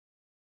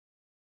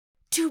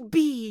to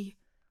be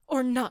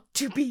or not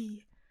to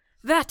be?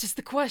 That is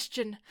the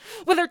question.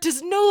 Whether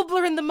 'tis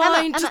nobler in the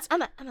mind...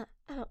 Emma,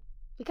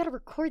 we gotta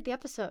record the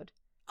episode.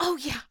 Oh,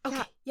 yeah.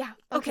 Okay. Yeah.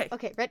 Okay.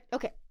 Okay, right?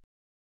 Okay.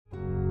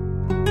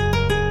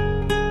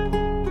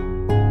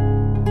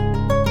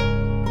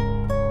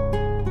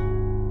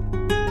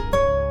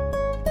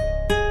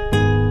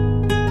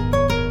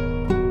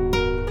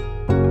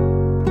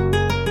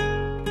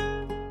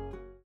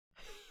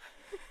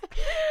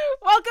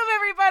 Welcome,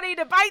 everybody,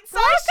 to Bite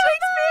Size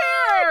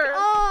Shakespeare!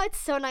 Oh, it's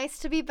so nice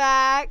to be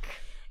back.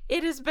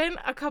 It has been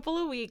a couple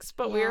of weeks,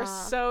 but we are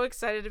so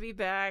excited to be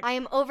back. I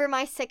am over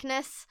my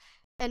sickness,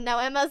 and now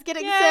Emma's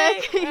getting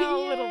Yay! sick. A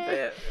little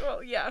bit.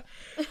 Well, yeah.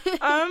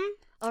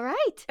 All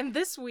right. And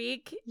this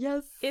week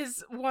Yes.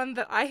 is one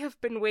that I have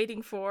been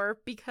waiting for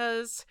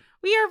because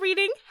we are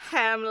reading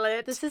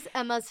Hamlet. This is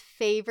Emma's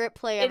favorite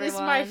play, It everyone.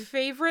 is my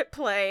favorite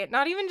play,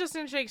 not even just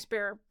in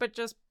Shakespeare, but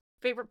just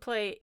favorite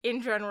play in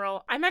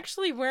general. I'm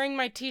actually wearing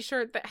my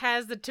t-shirt that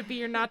has the to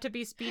be or not to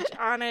be speech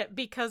on it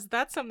because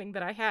that's something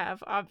that I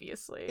have,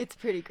 obviously. It's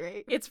pretty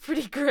great. It's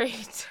pretty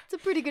great. It's a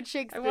pretty good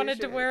Shakespeare I wanted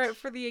to shirt. wear it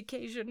for the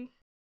occasion.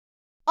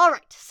 All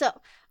right,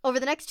 so over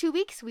the next 2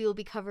 weeks, we will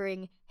be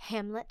covering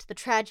Hamlet, the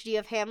tragedy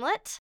of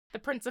Hamlet. The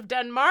Prince of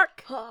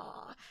Denmark.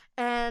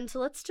 And so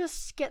let's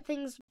just get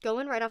things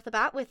going right off the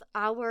bat with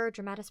our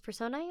dramatis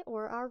personae,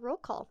 or our roll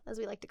call, as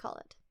we like to call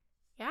it.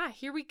 Yeah,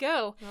 here we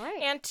go. All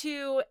right. And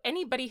to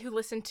anybody who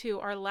listened to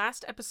our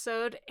last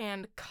episode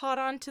and caught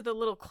on to the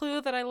little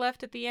clue that I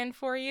left at the end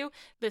for you,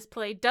 this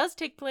play does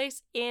take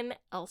place in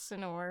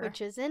Elsinore.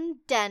 Which is in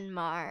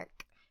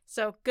Denmark.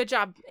 So good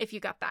job if you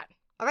got that.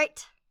 All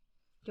right.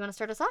 Do you want to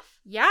start us off?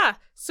 Yeah.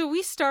 So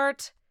we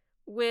start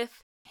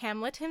with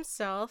Hamlet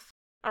himself,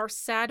 our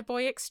sad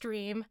boy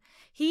extreme.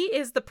 He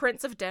is the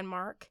Prince of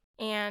Denmark,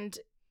 and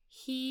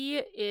he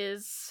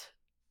is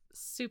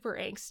super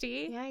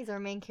angsty. Yeah, he's our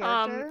main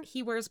character.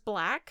 He wears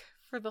black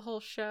for the whole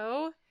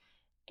show,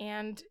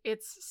 and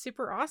it's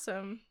super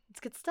awesome. It's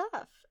good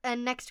stuff.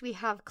 And next we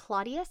have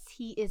Claudius.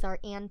 He is our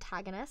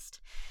antagonist.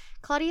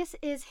 Claudius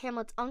is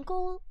Hamlet's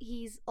uncle.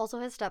 He's also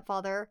his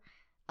stepfather.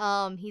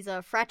 He's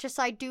a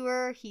fratricide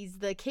doer. He's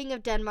the king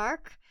of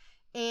Denmark.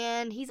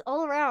 And he's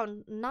all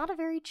around not a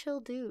very chill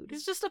dude.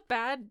 He's just a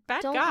bad guy.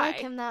 Don't like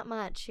him that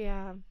much,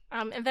 yeah.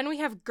 And then we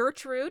have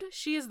Gertrude.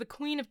 She is the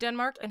queen of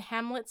Denmark and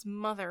Hamlet's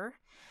mother.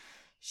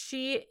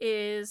 She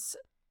is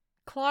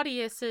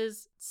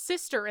Claudius's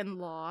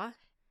sister-in-law.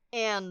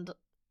 And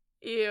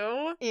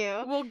Ew.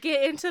 ew. We'll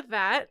get into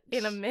that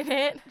in a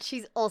minute.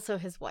 She's also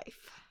his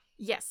wife.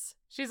 Yes,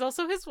 she's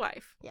also his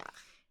wife. Yeah.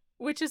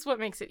 Which is what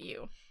makes it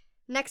you.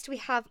 Next we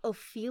have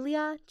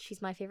Ophelia.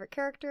 She's my favorite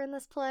character in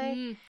this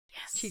play.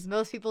 Yes. She's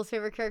most people's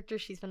favorite character.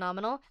 She's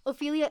phenomenal.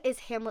 Ophelia is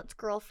Hamlet's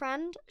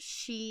girlfriend.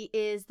 She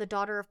is the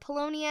daughter of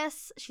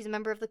Polonius. She's a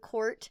member of the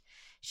court.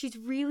 She's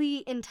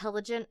really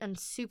intelligent and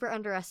super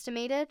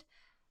underestimated.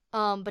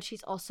 But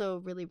she's also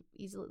really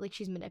easily,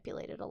 she's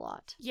manipulated a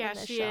lot. Yeah, in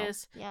this she show.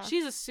 is. Yeah.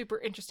 She's a super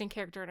interesting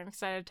character, and I'm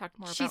excited to talk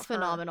more about her. She's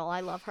phenomenal.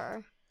 I love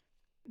her.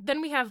 Then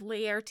we have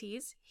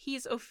Laertes.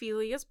 He's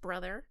Ophelia's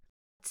brother.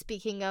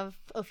 Speaking of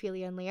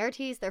Ophelia and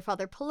Laertes, their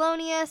father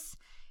Polonius,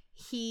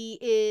 he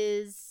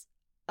is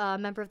a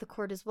member of the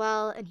court as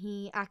well, and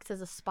he acts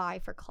as a spy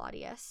for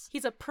Claudius.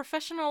 He's a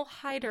professional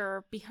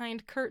hider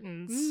behind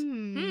curtains.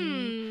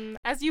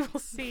 As you will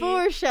see.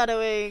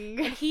 Foreshadowing.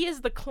 And he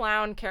is the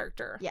clown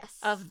character Yes.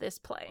 of this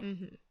play.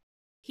 Mm-hmm.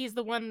 He's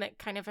the one that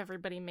kind of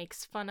everybody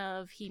makes fun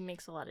of. He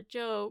makes a lot of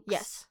jokes.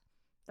 Yes.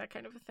 That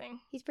kind of a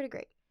thing. He's pretty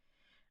great.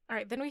 All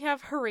right, then we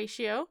have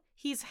Horatio.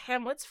 He's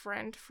Hamlet's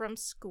friend from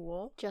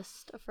school.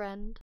 Just a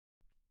friend.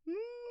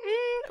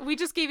 We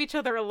just gave each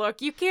other a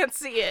look. You can't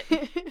see it,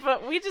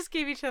 but we just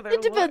gave each other a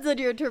It look. depends on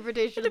your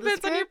interpretation It of the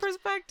depends on your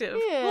script. perspective.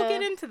 Yeah. We'll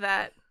get into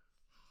that.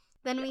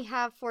 Then we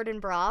have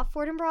Fortinbras.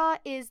 Fortinbras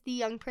is the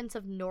young prince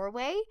of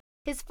Norway.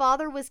 His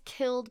father was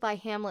killed by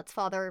Hamlet's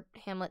father,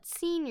 Hamlet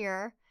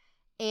Sr.,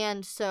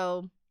 and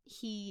so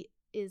he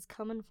is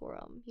coming for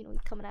him. You know,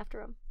 he's coming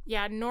after him.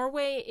 Yeah,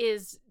 Norway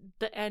is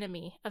the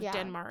enemy of Yeah,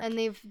 Denmark. and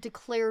they've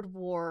declared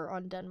war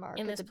on Denmark.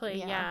 in at this play,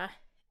 yeah.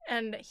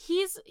 And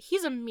he's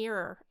a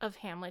mirror of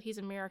Hamlet. He's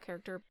a mirror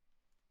character.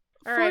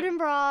 All right.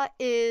 Fortinbras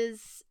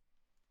is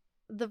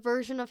the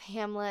version of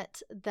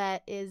Hamlet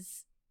that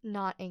is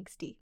not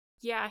angsty.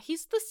 Yeah,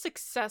 he's the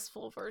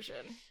successful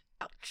version.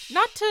 Ouch.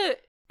 Not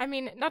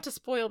to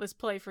spoil this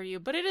play for you,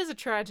 but it is a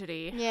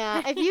tragedy.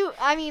 Yeah,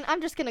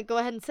 I'm just gonna go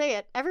ahead and say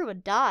it.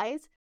 Everyone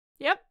dies.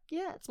 Yep.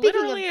 Yeah,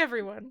 Literally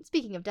everyone.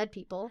 Speaking of dead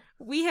people.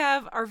 We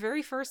have our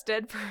very first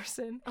dead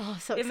person. Oh,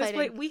 so in this exciting.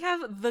 play. We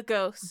have the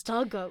ghost.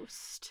 The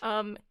ghost.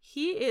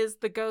 He is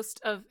the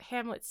ghost of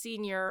Hamlet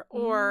Sr.,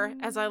 or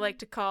as I like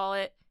to call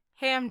it,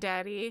 Ham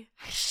Daddy.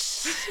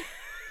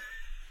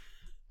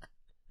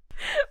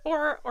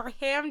 or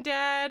Ham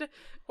Dad,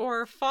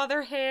 or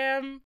Father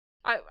Ham.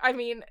 I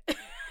mean,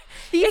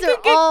 These are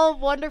all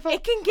wonderful.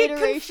 It can get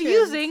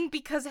confusing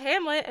because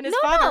Hamlet and his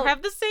father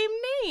have the same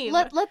name.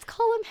 Let's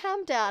call him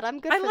Hamdad. I'm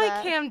good for that.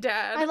 I like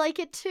Hamdad. I like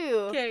it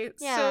too. Okay,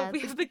 so we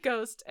have the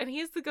ghost, and he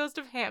is the ghost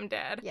of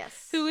Hamdad.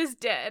 Yes. Who is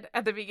dead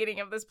at the beginning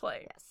of this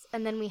play. Yes.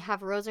 And then we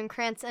have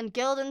Rosencrantz and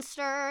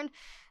Guildenstern.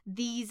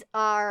 These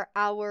are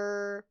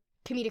our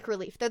comedic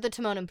relief. They're the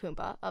Timon and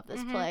Pumbaa of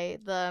this play.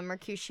 The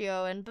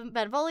Mercutio and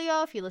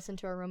Benvolio, if you listen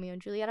to our Romeo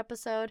and Juliet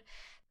episode.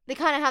 They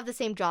kind of have the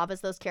same job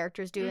as those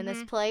characters do in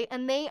this play,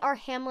 and they are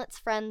Hamlet's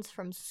friends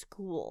from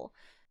school.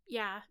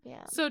 Yeah.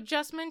 So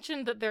Jess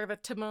mentioned that they're the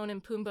Timon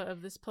and Pumbaa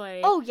of this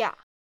play. Oh, yeah.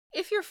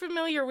 If you're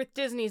familiar with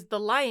Disney's The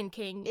Lion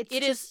King, it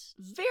is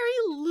very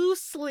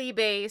loosely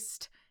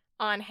based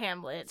on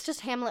Hamlet. It's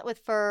just Hamlet with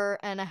fur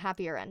and a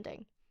happier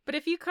ending. But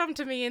if you come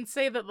to me and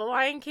say that The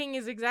Lion King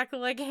is exactly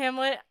like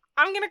Hamlet,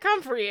 I'm going to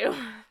come for you.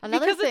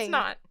 Because it's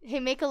not. Hey,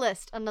 make a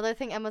list. Another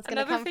thing Emma's going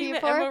to come for you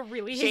for. Emma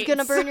really hates. She's going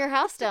to burn your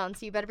house down,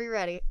 so you better be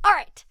ready. All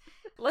right.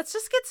 Let's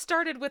just get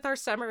started with our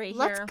summary here.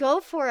 Let's go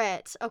for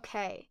it.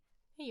 Okay.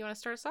 Hey, you want to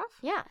start us off?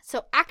 Yeah.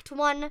 So Act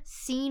 1,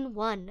 Scene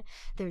 1.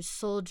 There's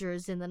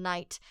soldiers in the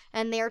night,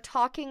 and they are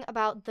talking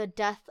about the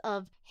death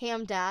of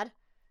Hamdad.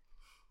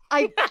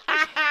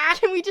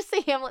 Can we just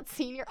say Hamlet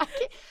Sr.?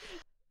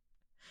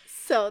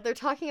 So they're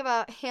talking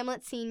about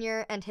Hamlet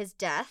Sr. and his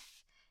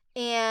death,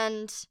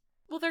 and...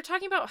 Well, they're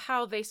talking about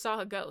how they saw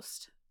a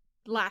ghost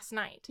last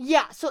night.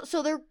 Yeah,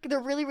 so they're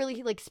really,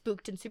 really, like,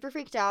 spooked and super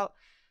freaked out.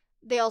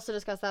 They also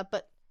discuss that,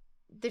 but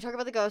they talk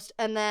about the ghost,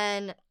 and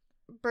then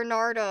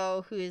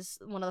Bernardo, who is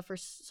one of the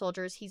first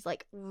soldiers, he's,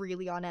 like,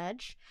 really on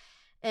edge,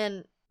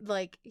 and,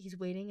 like, he's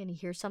waiting, and he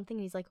hears something,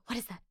 and he's like, what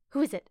is that?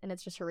 Who is it? And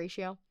it's just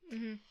Horatio.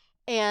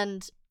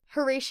 And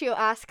Horatio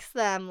asks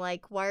them,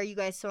 like, why are you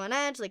guys so on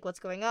edge? Like, what's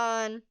going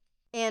on?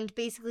 And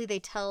basically they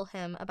tell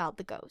him about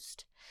the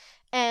ghost.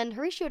 And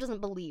Horatio doesn't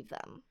believe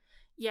them.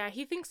 Yeah,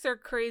 he thinks they're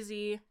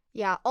crazy.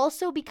 Yeah,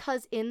 also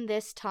because in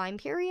this time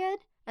period,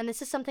 and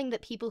this is something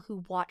that people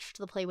who watched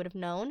the play would have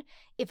known,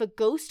 if a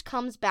ghost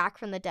comes back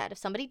from the dead, if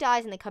somebody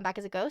dies and they come back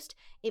as a ghost,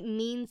 it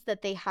means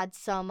that they had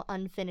some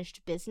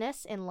unfinished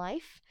business in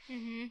life.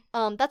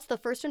 That's the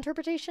first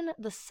interpretation.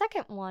 The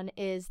second one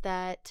is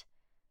that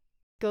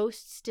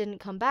ghosts didn't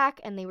come back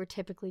and they were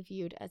typically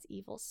viewed as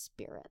evil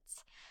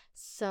spirits.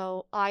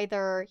 So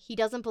either he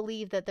doesn't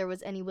believe that there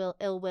was any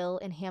ill will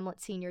in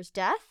Hamlet Sr.'s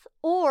death,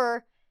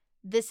 or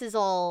this is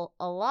all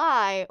a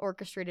lie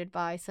orchestrated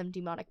by some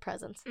demonic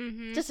presence.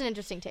 Just an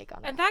interesting take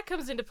on it. And that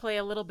comes into play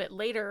a little bit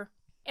later.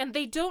 And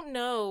they don't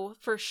know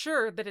for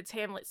sure that it's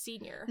Hamlet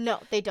Sr. No,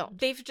 they don't.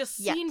 They've just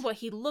seen what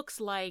he looks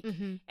like,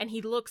 and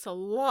he looks a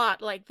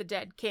lot like the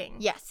dead king.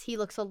 Yes, he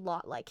looks a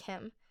lot like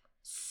him.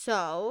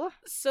 So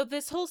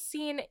this whole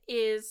scene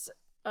is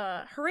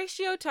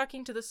Horatio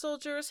talking to the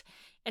soldiers,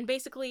 and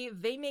basically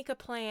they make a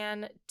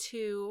plan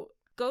to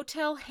go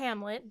tell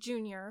Hamlet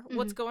Jr.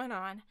 what's going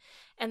on,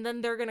 and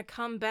then they're going to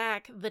come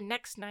back the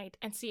next night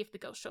and see if the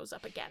ghost shows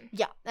up again.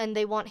 Yeah, and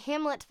they want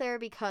Hamlet there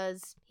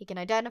because he can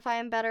identify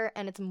him better,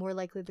 and it's more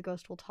likely the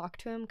ghost will talk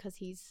to him because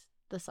he's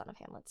the son of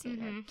Hamlet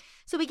Sr.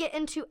 So we get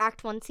into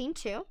Act 1, Scene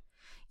 2.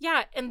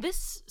 Yeah, and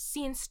this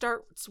scene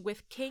starts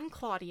with King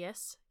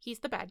Claudius. He's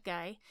the bad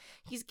guy.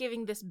 He's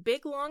giving this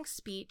big, long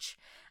speech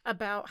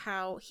about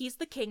how he's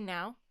the king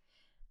now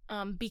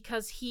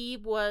because he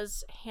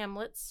was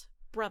Hamlet's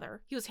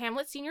brother. He was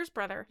Hamlet Sr.'s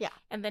brother. Yeah.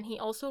 And then he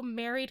also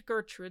married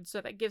Gertrude, so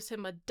that gives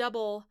him a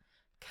double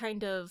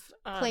kind of...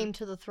 claim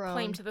to the throne.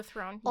 Claim to the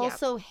throne,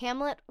 Also,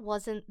 Hamlet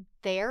wasn't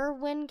there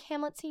when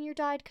Hamlet Sr.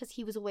 died because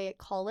he was away at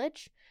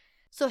college.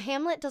 So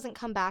Hamlet doesn't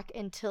come back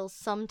until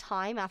some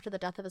time after the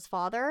death of his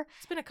father.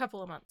 It's been a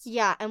couple of months.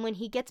 Yeah, and when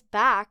he gets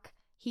back,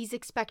 he's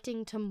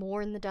expecting to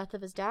mourn the death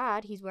of his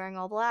dad. He's wearing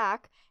all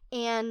black,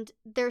 and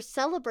they're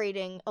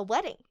celebrating a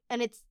wedding.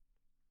 And it's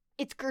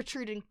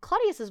Gertrude and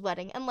Claudius's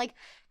wedding. And, like,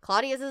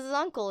 Claudius is his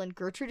uncle, and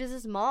Gertrude is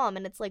his mom,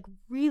 and it's, like,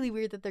 really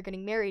weird that they're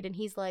getting married. And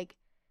he's like,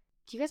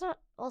 do you guys not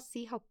all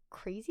see how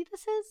crazy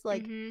this is?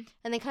 Like,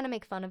 and they kind of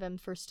make fun of him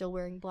for still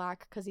wearing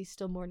black because he's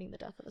still mourning the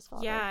death of his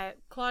father. Yeah,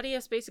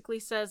 Claudius basically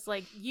says,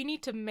 like, you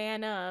need to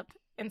man up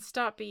and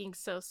stop being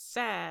so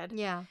sad.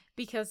 Yeah.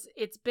 Because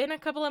it's been a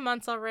couple of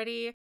months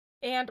already,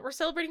 and we're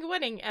celebrating a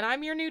wedding, and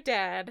I'm your new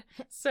dad.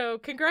 So,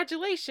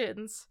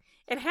 congratulations.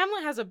 And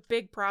Hamlet has a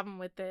big problem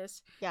with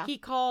this. Yeah. He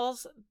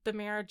calls the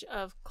marriage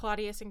of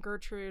Claudius and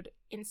Gertrude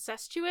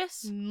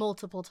incestuous.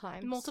 Multiple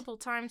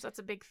times. That's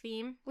a big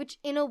theme. Which,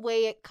 in a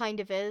way, it kind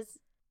of is.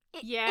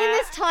 Yeah. In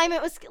this time,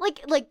 it was,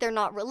 like they're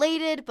not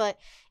related, but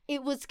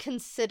it was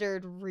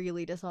considered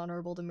really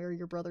dishonorable to marry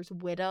your brother's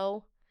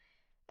widow.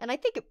 And I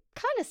think it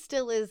kind of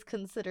still is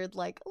considered,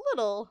 like, a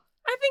little...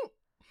 I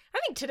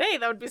think today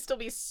that would still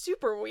be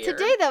super weird.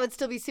 Today that would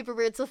still be super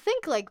weird. So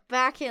think, like,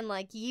 back in,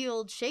 like, ye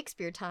old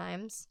Shakespeare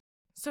times.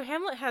 So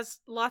Hamlet has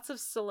lots of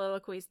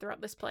soliloquies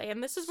throughout this play,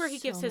 and this is where he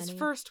gives his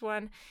first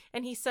one,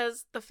 and he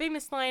says the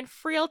famous line,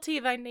 "Frailty,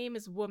 thy name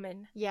is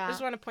woman." Yeah. I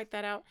just want to point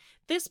that out.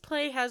 This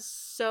play has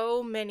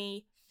so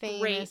many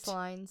famous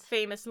lines.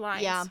 Famous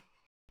lines. Yeah.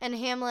 And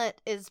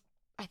Hamlet is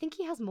I think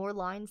he has more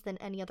lines than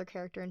any other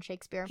character in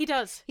Shakespeare. He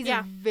does.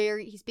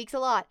 He speaks a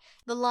lot.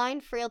 The line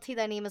 "Frailty,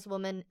 thy name is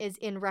woman" is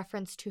in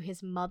reference to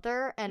his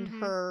mother and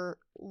her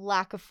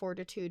lack of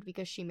fortitude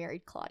because she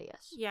married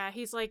Claudius. Yeah,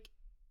 he's like,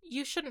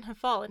 you shouldn't have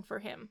fallen for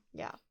him.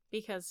 Yeah.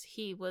 Because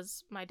he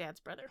was my dad's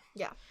brother.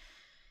 Yeah.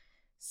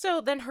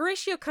 So then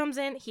Horatio comes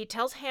in, he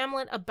tells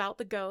Hamlet about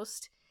the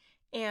ghost,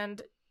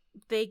 and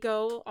they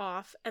go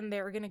off, and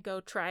they're going to go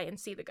try and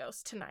see the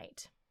ghost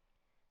tonight.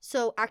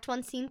 So, Act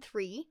 1, Scene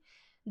 3.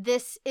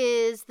 This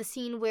is the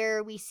scene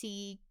where we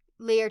see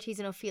Laertes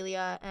and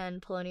Ophelia and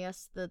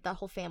Polonius, that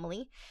whole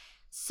family.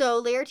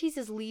 So, Laertes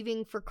is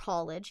leaving for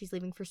college. He's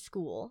leaving for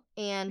school.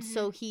 And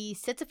so he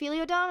sits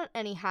Ophelia down,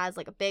 and he has,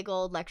 like, a big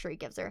old lecture he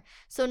gives her.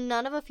 So,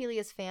 none of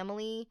Ophelia's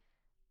family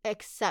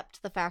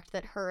accept the fact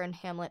that her and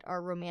Hamlet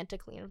are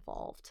romantically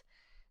involved.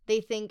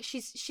 They think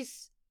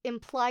she's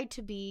implied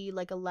to be,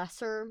 like, a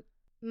lesser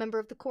member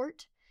of the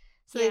court.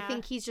 So they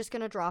think he's just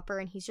going to drop her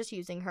and he's just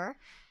using her.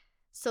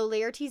 So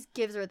Laertes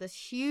gives her this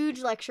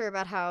huge lecture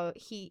about how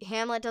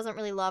Hamlet doesn't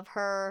really love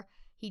her.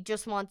 He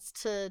just wants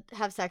to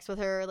have sex with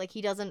her. Like,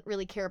 he doesn't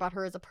really care about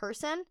her as a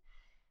person.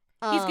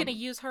 He's going to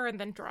use her and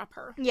then drop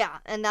her. Yeah,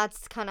 and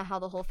that's kind of how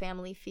the whole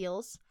family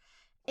feels.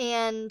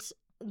 And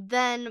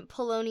then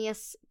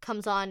Polonius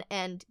comes on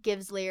and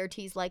gives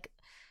Laertes, like,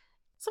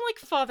 some, like,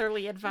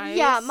 fatherly advice.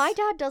 Yeah, my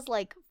dad does,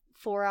 like,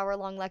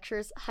 4-hour-long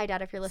lectures. Hi,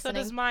 Dad, if you're listening.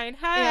 So does mine.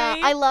 Hi!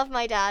 Yeah, I love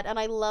my dad, and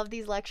I love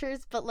these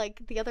lectures, but,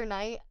 like, the other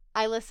night,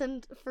 I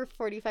listened for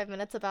 45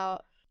 minutes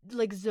about,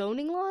 like,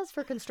 zoning laws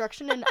for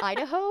construction in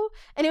Idaho,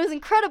 and it was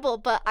incredible,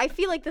 but I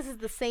feel like this is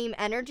the same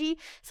energy.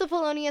 So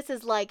Polonius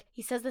is like,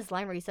 he says this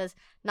line where he says,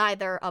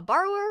 "Neither a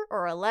borrower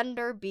or a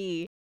lender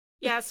be."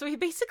 Yeah, so he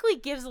basically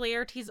gives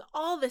Laertes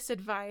all this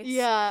advice.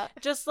 Yeah.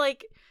 Just,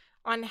 like,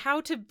 on how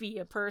to be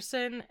a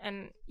person,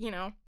 and, you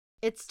know.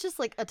 It's just,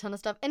 like, a ton of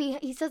stuff. And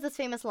he says this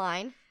famous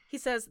line. He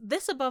says,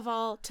 "This above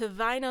all, to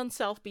thine own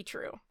self be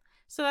true."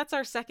 So that's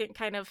our second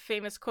kind of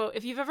famous quote.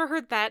 If you've ever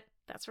heard that,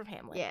 that's from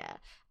Hamlet. Yeah.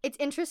 It's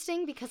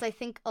interesting because I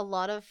think a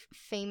lot of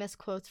famous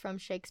quotes from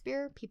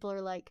Shakespeare, people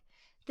are like,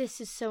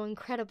 this is so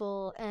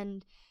incredible,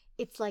 and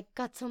it's, like,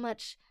 got so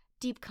much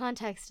deep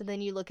context, and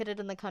then you look at it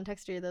in the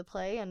context of the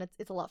play, and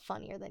it's a lot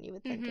funnier than you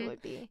would think it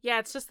would be. Yeah,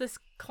 it's just this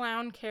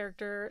clown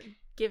character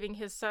giving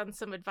his son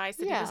some advice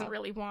that he doesn't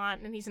really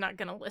want, and he's not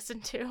going to listen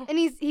to. And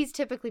he's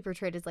typically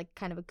portrayed as, like,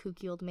 kind of a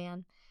kooky old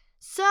man.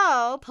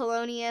 So,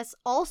 Polonius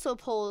also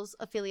pulls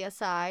Ophelia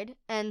aside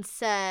and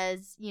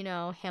says, you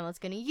know, Hamlet's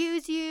going to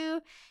use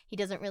you. He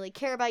doesn't really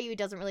care about you. He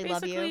doesn't really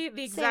love you. Basically,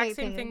 the exact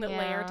same thing that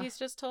Laertes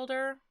just told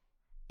her.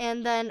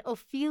 And then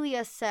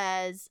Ophelia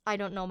says, "I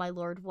don't know, my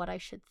lord, what I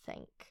should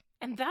think."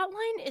 And that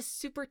line is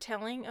super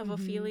telling of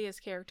Ophelia's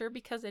character,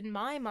 because in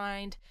my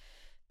mind,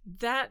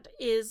 that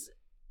is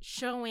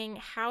showing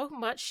how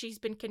much she's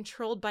been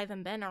controlled by the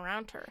men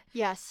around her.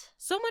 Yes.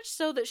 So much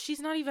so that she's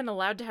not even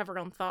allowed to have her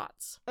own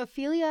thoughts.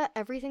 Ophelia,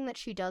 everything that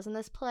she does in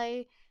this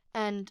play,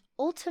 and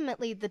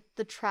ultimately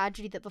the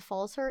tragedy that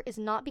befalls her, is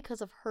not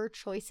because of her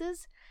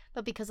choices,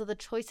 but because of the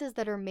choices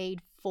that are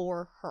made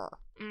for her.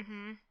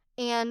 Mm-hmm.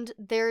 And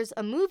there's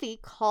a movie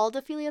called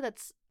Ophelia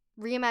that's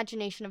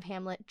reimagination of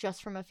Hamlet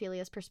just from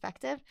Ophelia's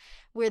perspective,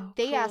 where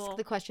they ask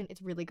the question.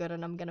 It's really good,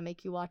 and I'm gonna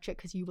make you watch it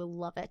because you will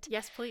love it.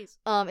 Yes, please.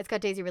 It's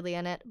got Daisy Ridley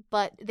in it,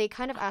 but they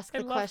kind of ask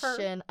the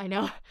question. Her. I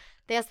know.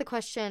 They ask the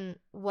question,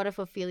 what if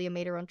Ophelia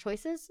made her own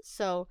choices?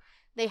 So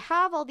they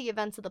have all the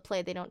events of the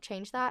play, they don't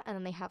change that, and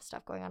then they have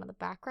stuff going on in the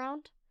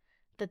background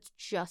that's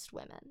just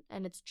women,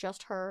 and it's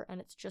just her,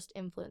 and it's just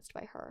influenced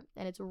by her,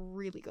 and it's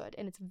really good,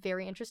 and it's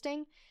very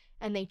interesting,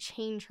 and they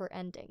change her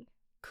ending.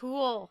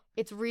 Cool.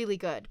 It's really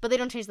good, but they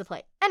don't change the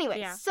play.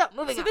 Anyway, so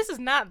moving on. So this is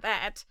not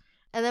that.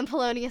 And then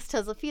Polonius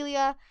tells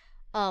Ophelia,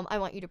 I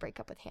want you to break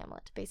up with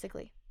Hamlet,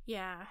 basically.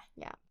 Yeah.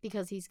 Yeah,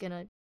 because he's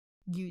gonna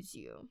use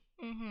you.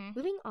 Mm-hmm.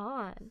 Moving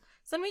on.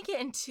 So then we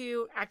get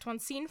into Act 1,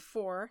 Scene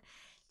 4,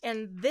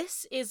 and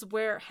this is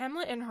where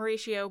Hamlet and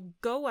Horatio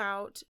go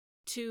out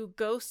to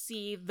go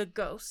see the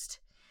ghost.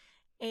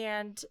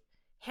 And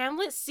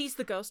Hamlet sees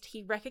the ghost.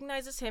 He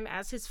recognizes him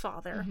as his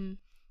father. Mm-hmm.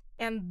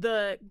 And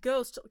the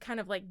ghost kind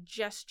of, like,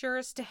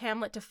 gestures to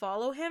Hamlet to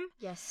follow him.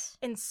 Yes.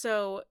 And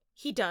so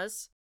he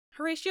does.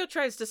 Horatio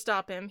tries to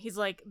stop him. He's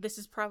like, this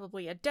is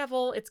probably a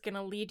devil. It's going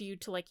to lead you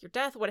to, like, your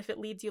death. What if it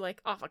leads you,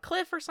 like, off a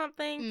cliff or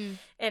something?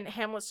 And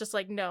Hamlet's just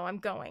like, no, I'm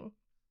going.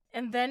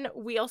 And then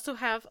we also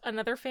have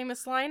another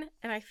famous line,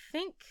 and I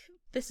think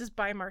this is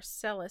by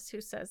Marcellus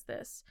who says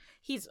this.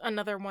 He's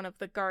another one of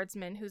the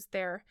guardsmen who's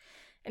there.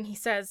 And he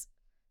says,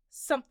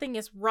 "Something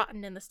is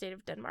rotten in the state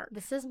of Denmark."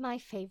 This is my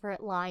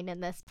favorite line in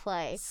this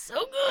play. So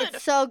good!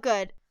 It's so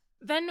good.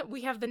 Then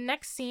we have the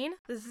next scene.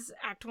 This is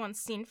Act 1,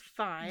 Scene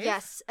 5.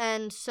 Yes,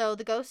 and so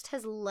the ghost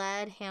has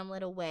led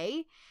Hamlet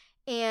away,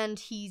 and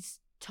he's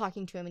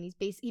talking to him, and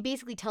he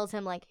basically tells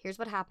him, like, here's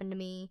what happened to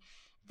me.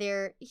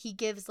 He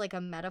gives, like,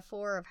 a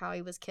metaphor of how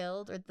he was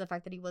killed, or the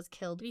fact that he was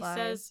killed by... He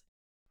says,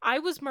 I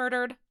was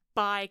murdered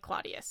by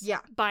Claudius. Yeah.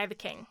 By the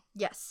king.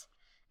 Yes.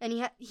 And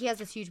he has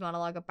this huge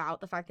monologue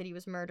about the fact that he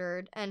was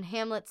murdered, and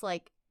Hamlet's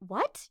like,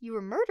 what? You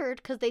were murdered?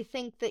 Because they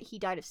think that he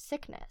died of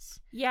sickness.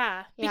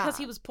 Yeah, because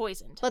Yeah. he was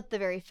poisoned. But the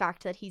very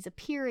fact that he's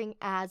appearing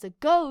as a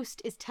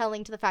ghost is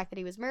telling to the fact that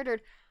he was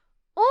murdered.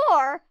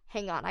 Or,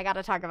 hang on, I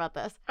gotta talk about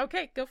this.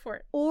 Okay, go for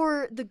it.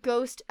 Or the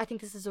ghost, I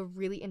think this is a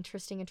really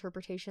interesting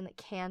interpretation that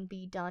can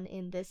be done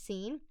in this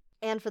scene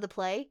and for the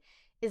play,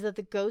 is that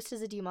the ghost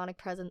is a demonic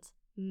presence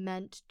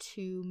meant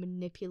to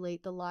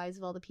manipulate the lives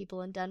of all the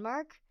people in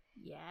Denmark.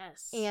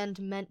 Yes. And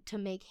meant to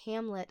make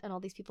Hamlet and all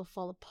these people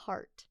fall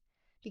apart.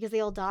 Because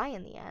they all die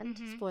in the end.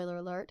 Mhm. Spoiler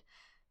alert.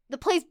 The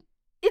play's,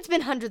 it's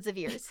been hundreds of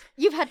years.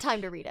 You've had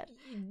time to read it.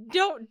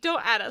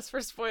 Don't add us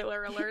for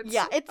spoiler alerts.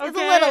 Yeah, it's a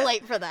okay? little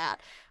late for that.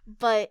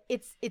 But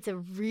it's a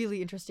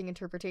really interesting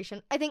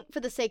interpretation. I think for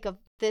the sake of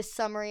this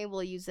summary,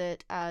 we'll use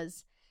it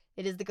as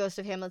it is the ghost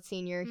of Hamlet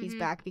Sr. He's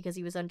back because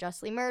he was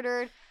unjustly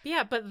murdered.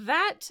 Yeah, but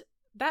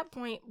that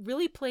point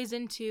really plays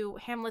into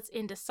Hamlet's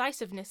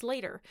indecisiveness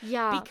later.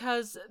 Yeah.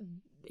 Because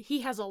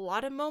he has a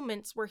lot of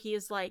moments where he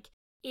is like,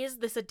 is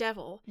this a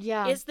devil?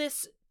 Yeah. Is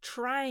this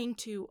trying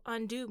to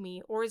undo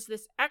me? Or is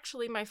this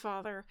actually my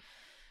father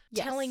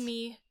telling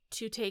me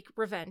to take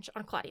revenge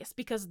on Claudius?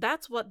 Because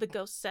that's what the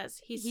ghost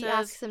says. He says,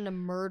 asks him to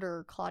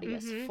murder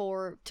Claudius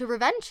to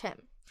revenge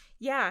him.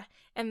 Yeah.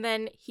 And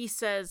then he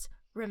says,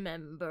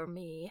 remember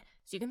me.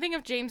 So you can think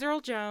of James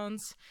Earl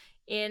Jones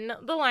in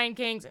The Lion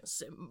King and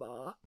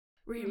Simba.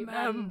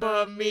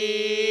 Remember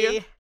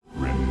me.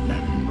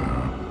 Remember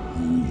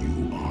who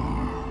you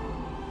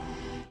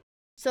are.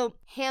 So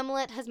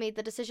Hamlet has made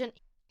the decision.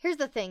 Here's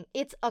the thing.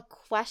 It's a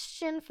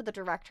question for the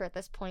director at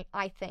this point,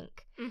 I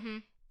think. Mm-hmm.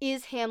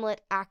 Is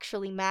Hamlet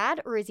actually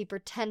mad, or is he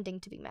pretending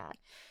to be mad?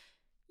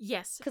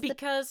 Yes,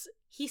 because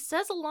he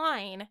says a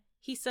line.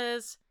 He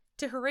says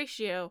to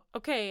Horatio,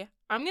 okay,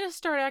 I'm going to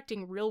start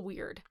acting real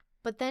weird.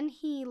 But then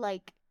he,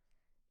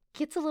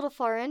 gets a little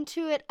far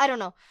into it. I don't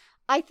know.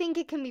 I think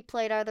it can be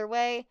played either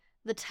way.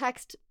 The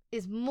text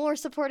is more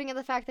supporting of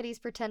the fact that he's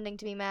pretending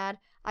to be mad.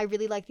 I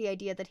really like the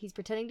idea that he's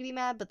pretending to be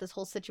mad, but this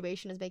whole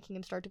situation is making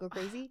him start to go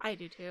crazy. I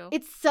do too.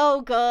 It's so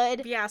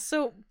good. Yeah,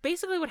 so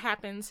basically what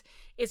happens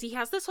is he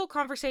has this whole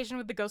conversation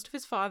with the ghost of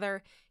his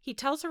father. He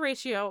tells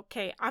Horatio,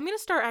 okay, I'm going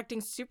to start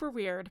acting super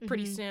weird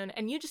pretty soon,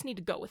 and you just need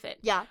to go with it.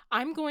 Yeah.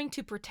 I'm going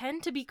to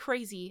pretend to be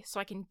crazy so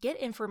I can get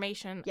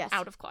information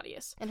out of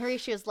Claudius. And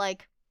Horatio's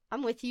like,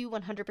 I'm with you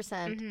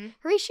 100%.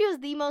 Horatio's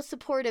the most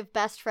supportive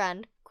best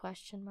friend, ?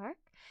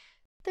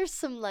 There's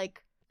some,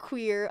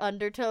 queer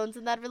undertones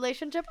in that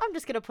relationship. I'm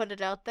just gonna put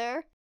it out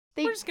there.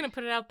 We're just gonna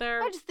put it out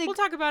there. I just think we'll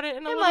talk about it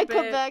in a little bit.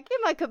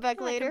 It might come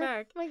back later.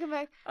 It might come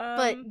back.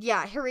 But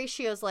yeah,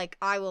 Horatio's like,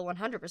 I will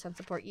 100%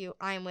 support you.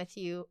 I am with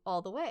you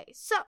all the way.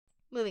 So,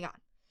 moving on.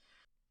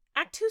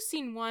 Act 2,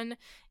 Scene 1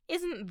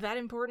 isn't that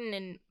important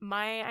in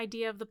my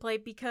idea of the play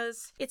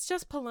because it's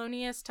just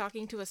Polonius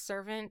talking to a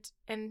servant,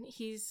 and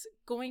he's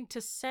going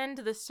to send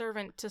the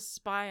servant to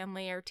spy on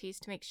Laertes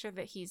to make sure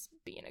that he's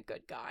being a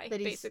good guy,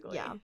 basically.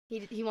 Yeah,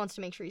 he wants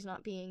to make sure he's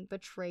not being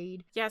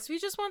betrayed. Yeah, so he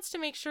just wants to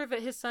make sure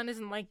that his son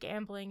isn't,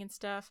 gambling and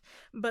stuff.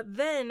 But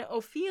then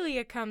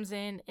Ophelia comes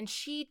in, and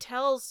she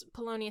tells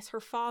Polonius, her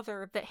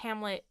father, that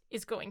Hamlet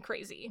is going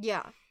crazy.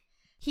 Yeah.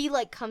 He,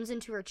 comes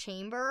into her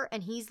chamber,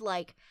 and he's,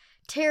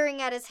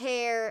 tearing at his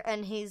hair,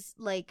 and his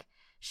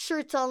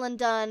shirt's all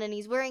undone, and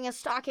he's wearing his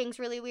stockings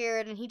really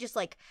weird, and he just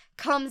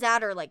comes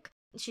at her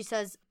she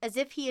says, as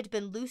if he had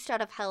been loosed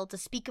out of hell to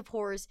speak of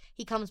horrors,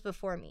 he comes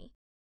before me.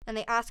 And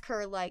they ask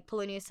her,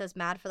 Polonius says,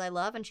 mad for thy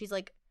love, and she's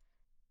like,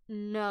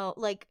 no,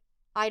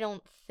 I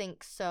don't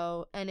think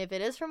so, and if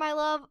it is for my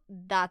love,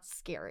 that's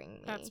scaring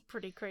me. That's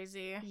pretty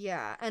crazy.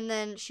 Yeah, and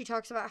then she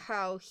talks about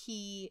how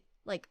he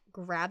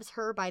grabs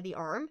her by the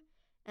arm,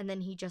 and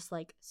then he just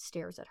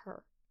stares at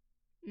her.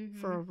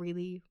 For a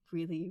really,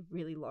 really,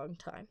 really long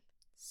time.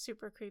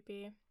 Super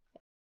creepy.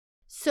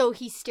 So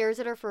he stares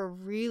at her for a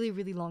really,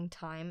 really long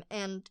time,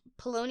 and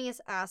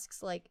Polonius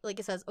asks,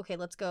 it says, okay,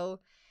 let's go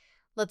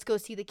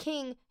see the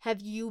king.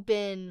 Have you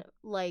been,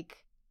 I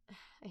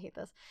hate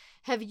this.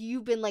 Have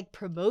you been,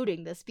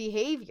 promoting this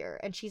behavior?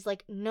 And she's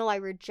like, no, I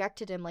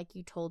rejected him like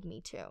you told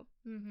me to.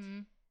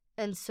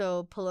 And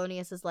so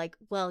Polonius is like,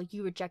 well,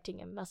 you rejecting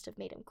him must have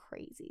made him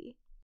crazy.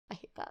 I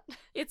hate that.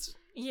 It's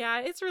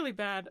really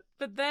bad.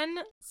 But then,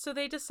 so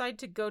they decide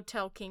to go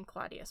tell King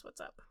Claudius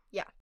what's up.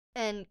 Yeah.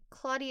 And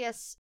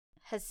Claudius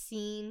has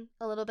seen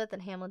a little bit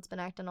that Hamlet's been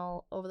acting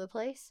all over the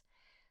place.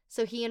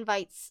 So he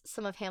invites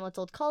some of Hamlet's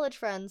old college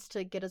friends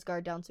to get his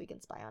guard down so he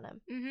can spy on him.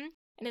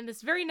 And in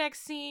this very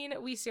next scene,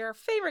 we see our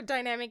favorite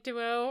dynamic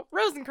duo,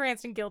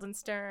 Rosencrantz and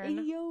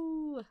Guildenstern.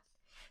 Yo!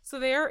 So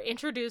they are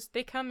introduced,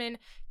 they come in,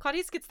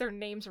 Claudius gets their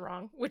names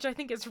wrong, which I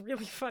think is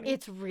really funny.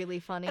 It's really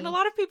funny. And a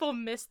lot of people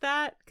miss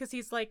that, because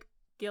he's like,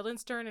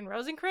 Guildenstern and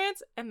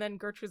Rosencrantz, and then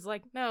Gertrude's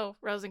like, no,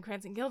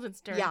 Rosencrantz and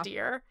Guildenstern,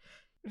 dear.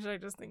 Which I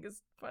just think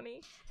is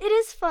funny. It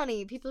is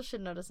funny. People should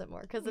notice it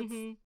more, because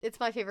it's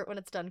my favorite when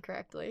it's done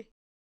correctly.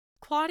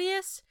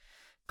 Claudius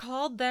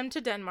called them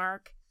to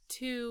Denmark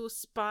to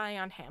spy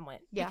on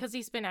Hamlet. Yeah. Because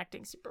he's been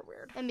acting super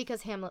weird. And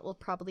because Hamlet will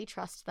probably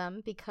trust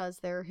them because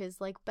they're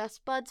his, like,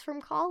 best buds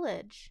from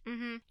college.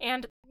 Mm-hmm.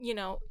 And, you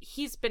know,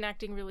 he's been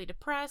acting really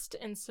depressed,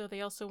 and so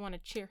they also want to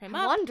cheer him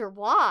I up. wonder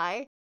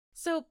why.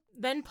 So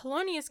then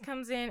Polonius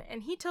comes in,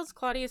 and he tells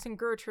Claudius and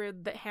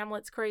Gertrude that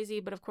Hamlet's crazy,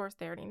 but of course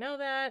they already know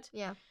that.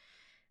 Yeah.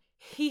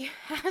 He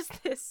has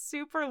this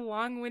super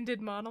long-winded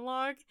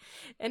monologue,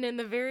 and in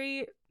the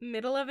very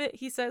middle of it,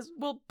 he says,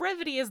 well,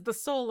 brevity is the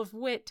soul of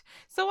wit,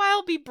 so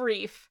I'll be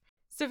brief.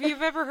 So if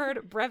you've ever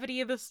heard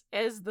brevity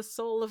as the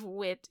soul of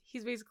wit,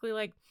 he's basically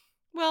like,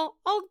 well,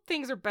 all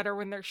things are better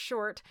when they're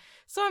short,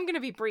 so I'm gonna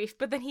be brief,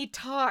 but then he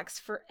talks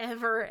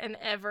forever and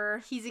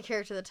ever. He's a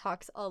character that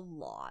talks a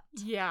lot.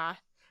 Yeah.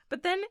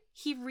 But then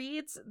he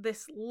reads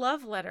this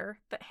love letter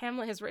that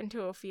Hamlet has written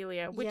to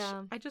Ophelia, which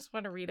I just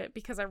want to read it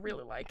because I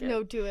really like it.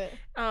 No, do it.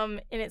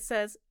 And it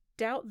says,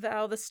 doubt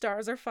thou the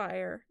stars are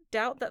fire,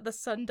 doubt that the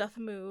sun doth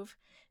move,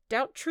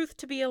 doubt truth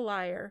to be a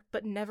liar,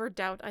 but never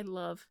doubt I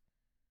love.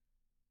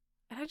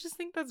 And I just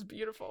think that's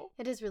beautiful.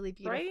 It is really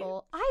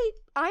beautiful. Right?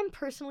 I'm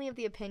personally of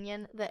the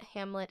opinion that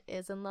Hamlet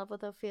is in love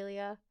with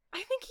Ophelia.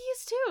 I think he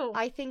is too.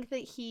 I think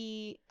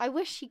that I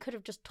wish he could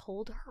have just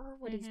told her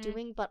what he's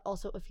doing, but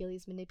also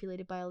Ophelia's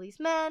manipulated by all these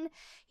men.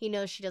 He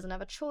knows she doesn't have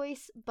a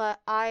choice,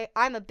 but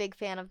I'm a big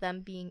fan of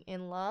them being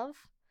in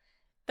love.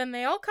 Then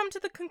they all come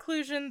to the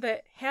conclusion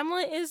that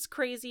Hamlet is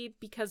crazy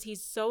because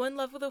he's so in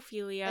love with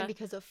Ophelia. And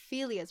because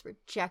Ophelia's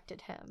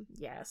rejected him.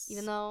 Yes.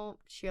 Even though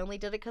she only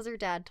did it because her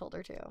dad told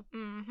her to.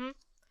 Mm-hmm.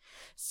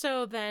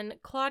 So then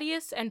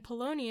Claudius and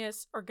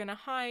Polonius are going to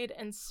hide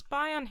and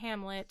spy on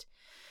Hamlet,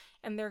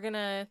 and they're going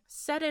to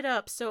set it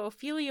up so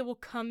Ophelia will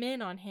come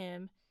in on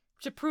him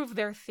to prove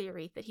their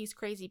theory that he's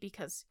crazy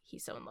because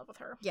he's so in love with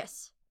her.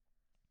 Yes.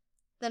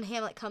 Then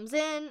Hamlet comes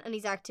in, and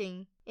he's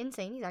acting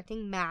insane. He's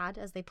acting mad,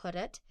 as they put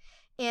it.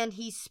 And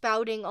he's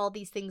spouting all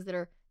these things that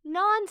are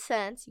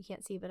nonsense. You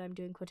can't see, but I'm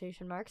doing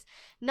quotation marks.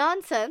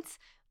 Nonsense.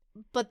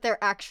 But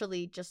they're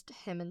actually just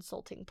him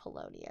insulting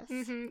Polonius.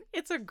 Mm-hmm.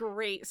 It's a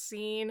great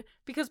scene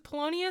because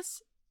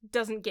Polonius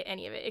doesn't get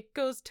any of it. It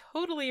goes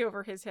totally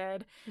over his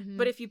head. Mm-hmm.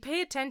 But if you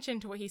pay attention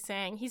to what he's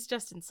saying, he's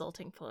just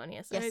insulting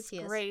Polonius. Yes, and it's he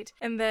is. great.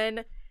 And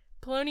then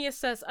Polonius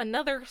says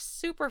another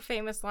super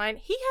famous line.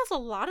 He has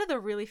a lot of the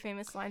really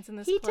famous lines in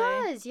this play. He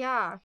does,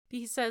 yeah.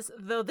 He says,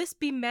 though this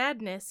be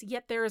madness,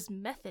 yet there is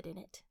method in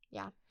it.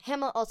 Yeah.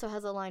 Hamlet also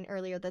has a line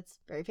earlier that's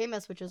very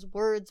famous, which is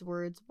words,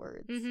 words,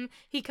 words. Mm-hmm.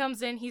 He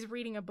comes in, he's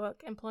reading a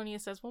book, and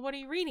Polonius says, well, what are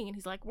you reading? And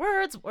he's like,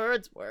 words,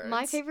 words, words.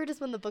 My favorite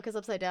is when the book is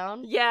upside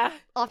down. Yeah.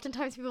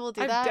 Oftentimes people will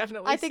do I've that.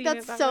 definitely I think seen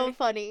that's it that so way.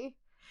 funny.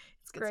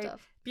 It's Good great.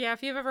 stuff. Yeah,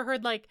 if you've ever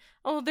heard, like,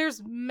 oh,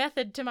 there's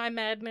method to my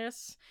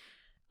madness,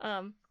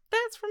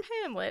 that's from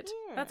Hamlet.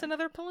 Yeah. That's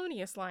another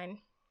Polonius line.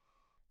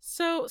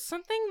 So,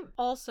 something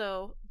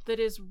also that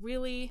is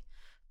really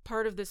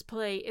part of this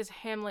play is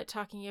Hamlet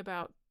talking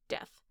about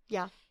death.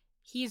 Yeah.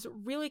 He's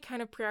really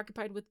kind of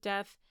preoccupied with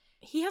death.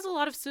 He has a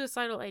lot of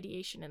suicidal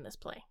ideation in this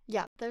play.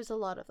 Yeah, there's a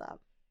lot of that.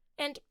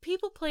 And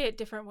people play it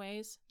different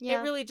ways. Yeah.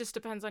 It really just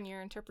depends on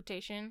your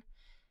interpretation.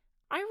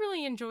 I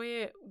really enjoy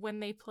it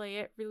when they play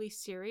it really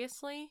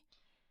seriously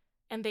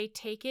and they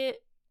take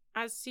it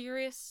as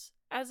serious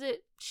as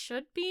it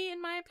should be,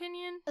 in my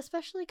opinion.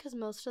 Especially because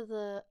most of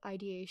the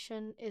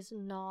ideation is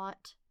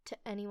not to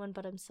anyone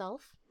but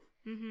himself.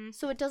 Mm-hmm.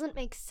 So it doesn't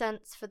make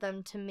sense for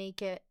them to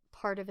make it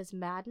part of his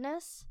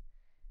madness.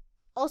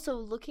 Also,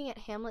 looking at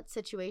Hamlet's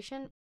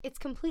situation, it's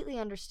completely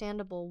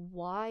understandable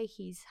why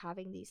he's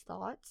having these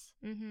thoughts.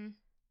 Mm-hmm.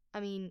 I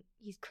mean,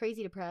 he's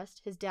crazy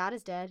depressed. His dad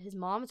is dead. His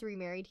mom's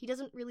remarried. He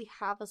doesn't really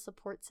have a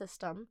support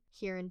system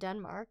here in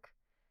Denmark,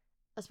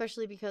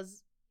 especially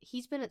because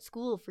he's been at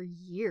school for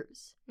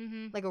years,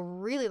 like a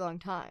really long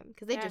time,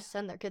 because they just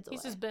send their kids away.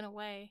 He's just been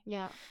away.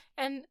 Yeah.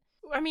 And,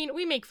 I mean,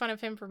 we make fun of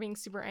him for being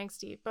super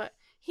angsty, but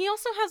he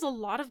also has a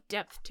lot of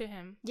depth to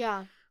him.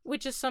 Yeah.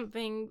 Which is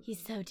something...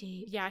 He's so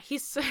deep. Yeah,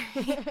 he's so...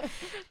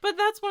 But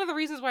that's one of the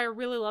reasons why I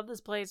really love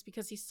this play is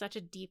because he's such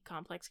a deep,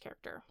 complex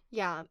character.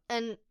 Yeah,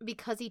 and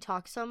because he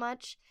talks so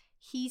much,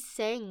 he's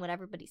saying what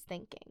everybody's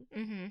thinking.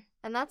 Mm-hmm.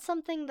 And that's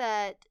something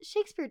that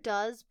Shakespeare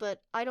does,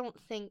 but I don't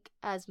think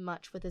as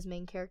much with his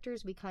main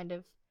characters. We kind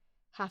of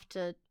have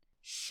to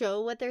show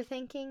what they're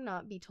thinking,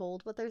 not be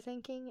told what they're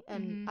thinking.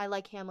 And I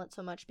like Hamlet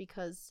so much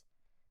because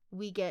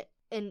we get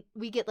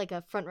like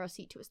a front row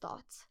seat to his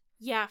thoughts.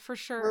 Yeah, for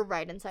sure. We're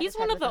right inside He's his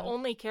head one of with the him.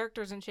 only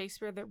characters in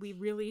Shakespeare that we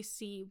really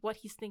see what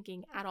he's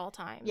thinking at all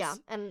times. Yeah,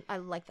 and I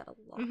like that a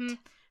lot. Mm-hmm.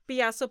 But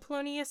yeah, so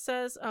Polonius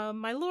says,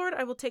 my lord,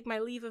 I will take my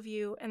leave of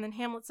you. And then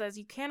Hamlet says,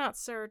 you cannot,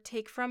 sir,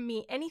 take from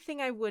me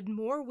anything I would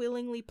more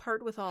willingly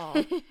part with all.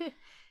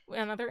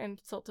 Another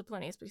insult to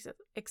Polonius, but he says,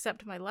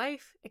 accept my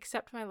life,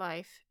 accept my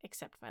life,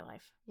 accept my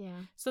life. Yeah.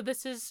 So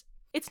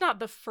it's not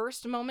the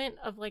first moment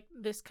of like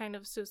this kind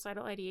of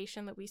suicidal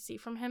ideation that we see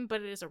from him,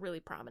 but it is a really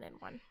prominent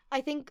one.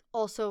 I think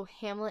also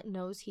Hamlet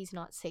knows he's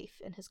not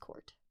safe in his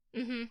court.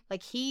 Mm-hmm.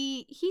 Like,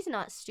 he's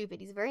not stupid.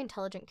 He's a very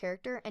intelligent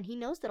character, and he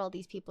knows that all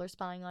these people are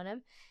spying on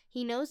him.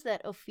 He knows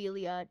that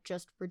Ophelia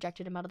just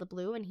rejected him out of the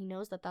blue, and he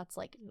knows that that's,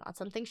 like, not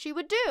something she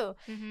would do.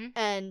 Mm-hmm.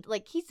 And,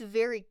 like, he's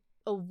very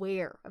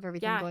aware of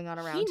everything going on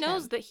around him. He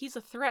knows that he's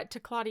a threat to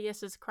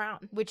Claudius's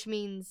crown. Which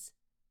means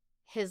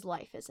his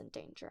life is in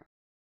danger.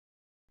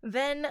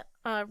 Then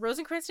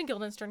Rosencrantz and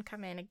Guildenstern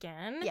come in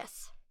again.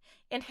 Yes.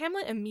 And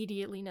Hamlet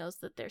immediately knows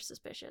that they're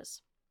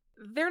suspicious.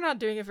 They're not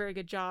doing a very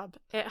good job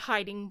at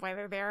hiding why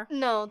they're there.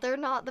 No, they're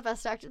not the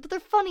best actors, but they're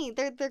funny.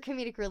 They're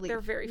comedic relief. They're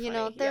very funny. You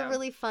know, they're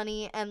really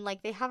funny, and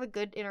like they have a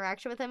good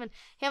interaction with him. And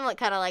Hamlet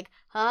kind of like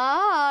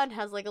and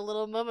has like a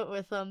little moment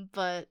with them,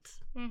 but.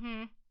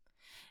 Mm-hmm.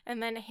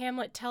 And then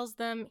Hamlet tells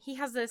them he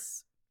has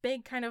this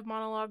big kind of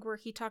monologue where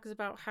he talks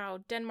about how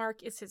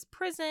Denmark is his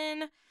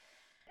prison,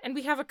 and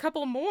we have a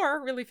couple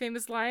more really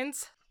famous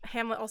lines.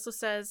 Hamlet also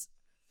says,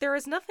 "There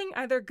is nothing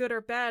either good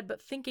or bad,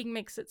 but thinking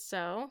makes it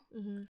so."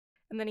 Mm-hmm.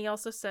 And then he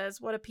also says,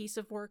 "What a piece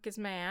of work is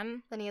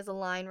man." Then he has a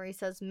line where he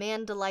says,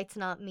 "Man delights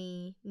not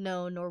me,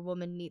 no, nor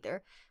woman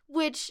neither."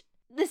 Which,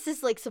 this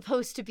is, like,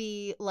 supposed to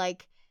be,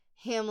 like,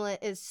 Hamlet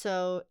is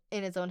so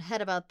in his own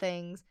head about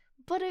things,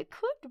 but it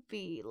could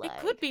be, like... It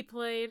could be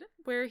played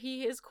where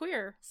he is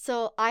queer.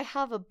 So, I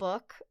have a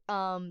book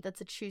that's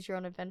a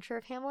choose-your-own-adventure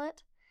of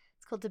Hamlet.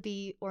 It's called To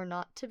Be or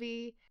Not to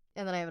Be.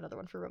 And then I have another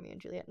one for Romeo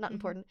and Juliet. Not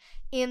important.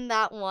 In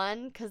that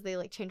one, because they,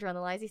 like, change around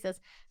the lines, he says,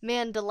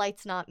 "Man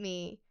delights not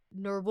me,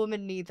 nor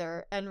woman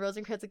neither." And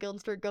Rosencrantz and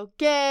Guildenstern go,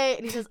 "Gay!"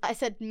 And he says, "I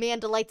said man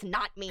delights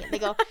not me." And they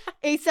go,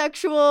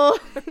 "Asexual."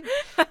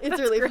 It's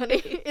really great.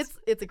 funny.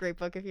 It's a great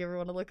book if you ever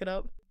want to look it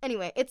up.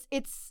 Anyway,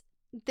 it's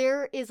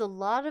there is a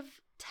lot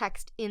of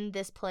text in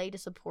this play to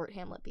support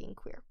Hamlet being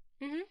queer.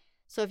 Mm-hmm.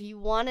 So if you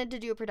wanted to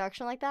do a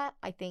production like that,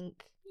 I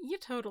think You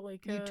totally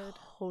could. you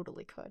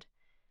totally could.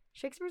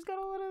 Shakespeare's got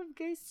a lot of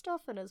gay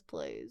stuff in his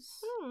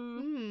plays.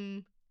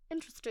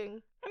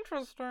 Interesting.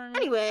 Interesting.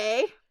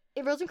 Anyway,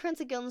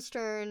 Rosencrantz and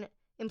Guildenstern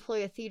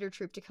employ a theater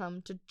troupe to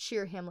come to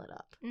cheer Hamlet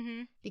up.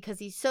 Mm-hmm. Because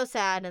he's so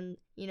sad, and,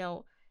 you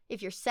know,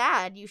 if you're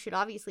sad, you should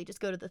obviously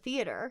just go to the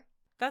theater.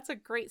 That's a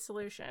great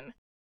solution.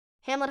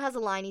 Hamlet has a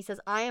line, he says,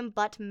 "I am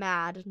but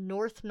mad,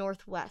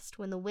 north-northwest.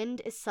 When the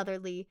wind is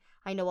southerly,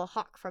 I know a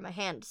hawk from a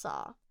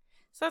handsaw."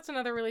 So that's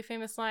another really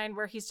famous line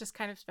where he's just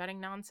kind of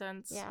spouting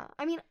nonsense. Yeah,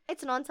 I mean,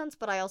 it's nonsense,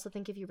 but I also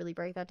think if you really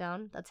break that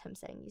down, that's him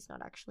saying he's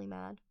not actually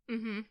mad.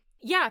 Mm-hmm.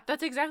 Yeah,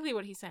 that's exactly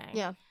what he's saying.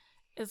 Yeah.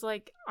 Is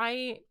like,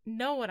 I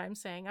know what I'm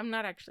saying. I'm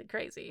not actually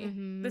crazy.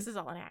 Mhm. This is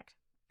all an act.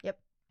 Yep.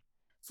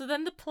 So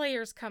then the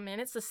players come in.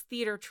 It's this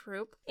theater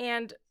troupe.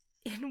 And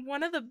in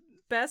one of the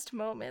best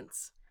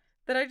moments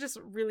that I just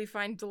really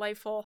find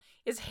delightful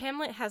is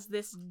Hamlet has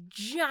this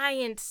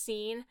giant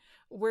scene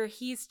where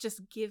he's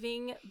just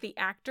giving the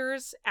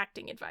actors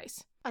acting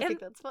advice. I think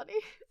that's funny.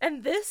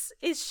 And this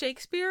is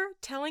Shakespeare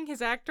telling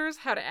his actors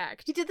how to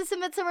act. He did this in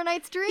Midsummer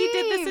Night's Dream! He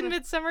did this in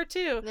Midsummer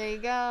too. There you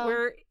go.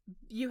 Where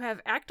you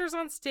have actors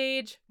on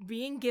stage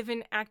being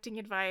given acting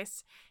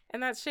advice,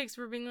 and that's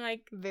Shakespeare being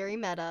like, very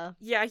meta.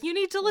 yeah, you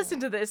need to listen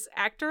to this,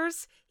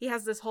 actors. He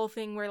has this whole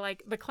thing where,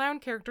 like, the clown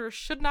character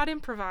should not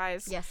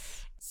improvise.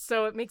 Yes.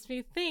 So it makes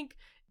me think,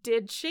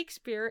 did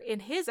Shakespeare, in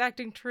his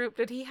acting troupe,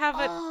 did he have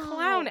a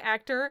clown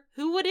actor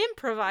who would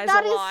improvise a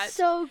lot? That is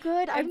so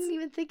good. I didn't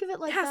even think of it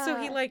like that. Yeah,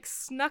 so he, like,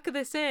 snuck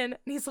this in, and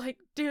he's like,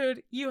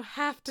 dude, you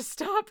have to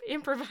stop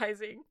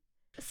improvising.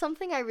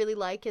 Something I really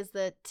like is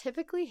that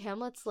typically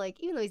Hamlet's, like,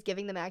 even though he's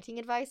giving them acting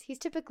advice, he's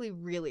typically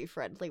really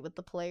friendly with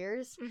the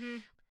players. Mm-hmm.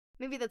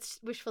 Maybe that's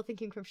wishful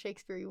thinking from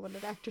Shakespeare. You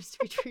wanted actors to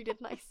be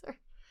treated nicer.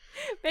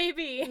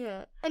 Maybe.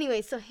 Yeah.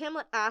 Anyway, so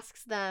Hamlet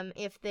asks them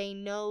if they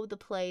know the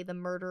play The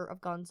Murder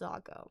of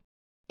Gonzago.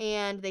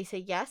 And they say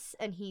yes,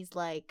 and he's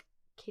like,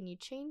 can you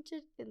change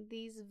it in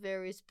these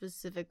very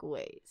specific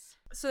ways?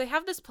 So they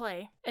have this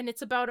play, and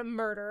it's about a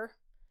murder,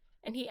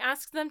 and he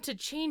asks them to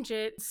change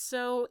it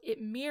so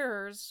it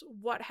mirrors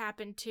what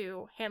happened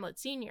to Hamlet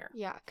Sr.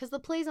 Yeah, because the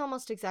play's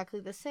almost exactly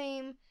the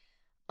same.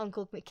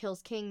 Uncle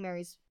kills king,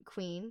 marries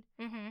queen.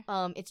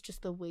 Mm-hmm. It's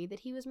just the way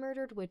that he was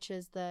murdered, which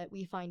is that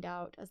we find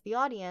out as the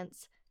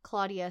audience,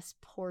 Claudius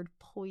poured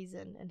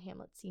poison in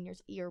Hamlet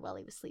Sr.'s ear while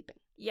he was sleeping.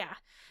 Yeah.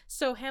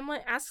 So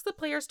Hamlet asks the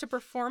players to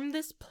perform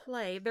this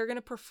play. They're going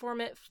to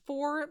perform it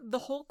for the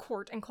whole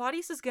court, and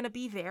Claudius is going to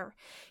be there.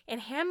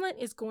 And Hamlet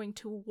is going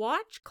to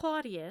watch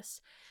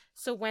Claudius,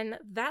 so when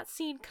that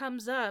scene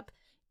comes up,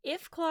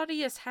 if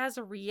Claudius has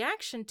a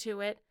reaction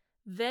to it,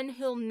 then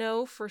he'll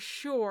know for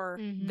sure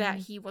that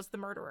he was the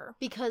murderer.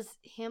 Because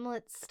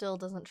Hamlet still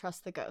doesn't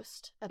trust the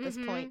ghost at this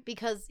point.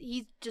 Because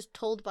he's just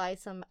told by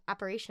some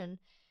apparition,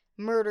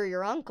 murder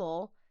your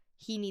uncle.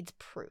 He needs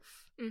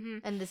proof.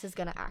 And this is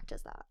going to act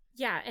as that.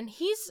 Yeah, and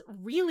he's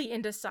really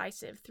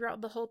indecisive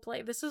throughout the whole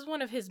play. This is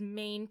one of his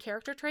main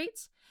character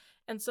traits.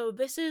 And so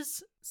this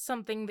is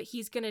something that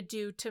he's going to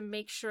do to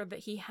make sure that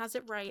he has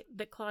it right,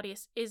 that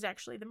Claudius is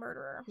actually the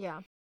murderer. Yeah.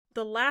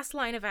 The last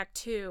line of Act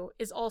 2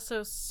 is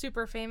also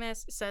super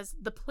famous. It says,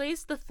 "The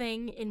play's the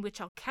thing in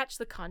which I'll catch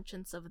the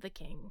conscience of the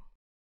king."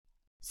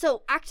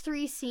 So, Act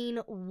 3, Scene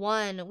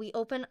 1, we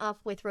open up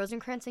with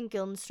Rosencrantz and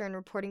Guildenstern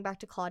reporting back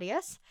to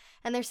Claudius,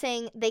 and they're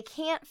saying they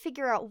can't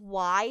figure out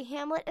why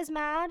Hamlet is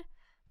mad,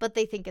 but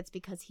they think it's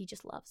because he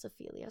just loves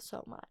Ophelia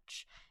so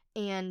much.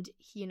 And,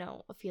 you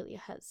know, Ophelia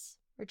has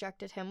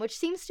rejected him, which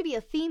seems to be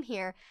a theme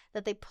here,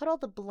 that they put all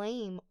the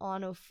blame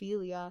on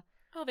Ophelia.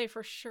 Oh, they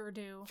for sure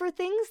do. For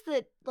things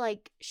that,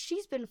 like,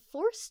 she's been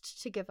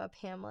forced to give up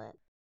Hamlet.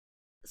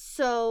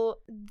 So,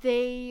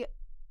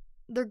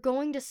 they're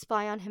going to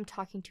spy on him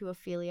talking to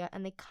Ophelia,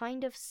 and they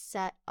kind of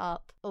set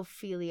up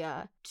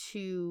Ophelia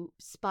to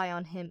spy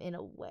on him in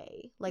a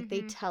way. Like,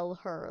 they tell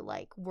her,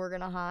 like, we're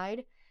gonna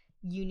hide.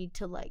 You need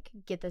to, like,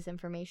 get this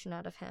information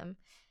out of him.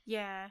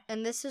 Yeah.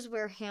 And this is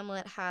where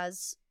Hamlet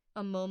has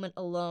a moment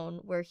alone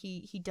where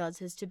he does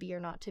his to be or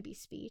not to be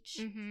speech,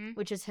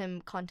 which is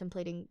him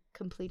contemplating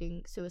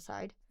completing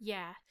suicide.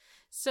 Yeah.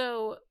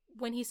 So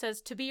when he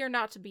says to be or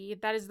not to be,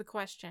 that is the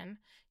question.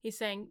 He's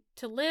saying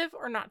to live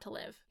or not to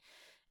live.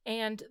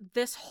 And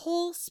this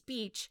whole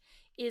speech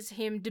is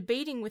him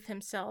debating with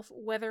himself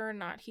whether or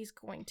not he's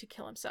going to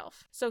kill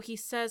himself. So he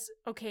says,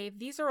 okay,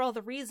 these are all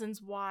the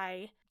reasons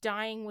why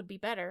dying would be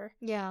better.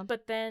 Yeah.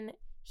 But then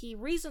he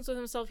reasons with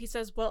himself. He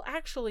says, well,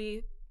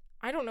 actually,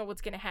 I don't know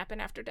what's going to happen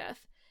after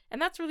death.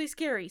 And that's really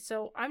scary,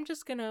 so I'm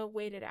just going to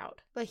wait it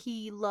out. But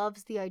he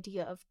loves the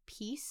idea of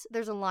peace.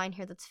 There's a line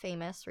here that's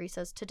famous where he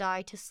says, to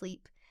die, to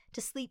sleep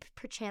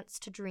perchance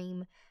to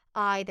dream.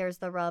 Aye, there's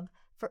the rub.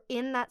 For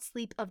in that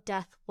sleep of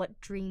death, what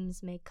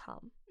dreams may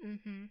come.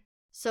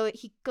 So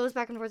he goes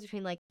back and forth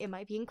between, like, it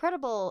might be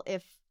incredible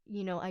if,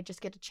 you know, I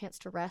just get a chance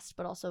to rest,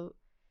 but also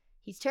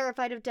he's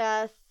terrified of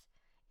death.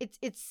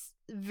 It's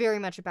very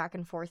much a back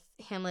and forth.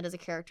 Hamlet is a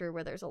character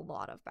where there's a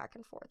lot of back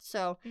and forth.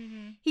 So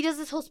he does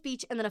this whole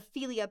speech, and then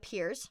Ophelia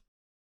appears.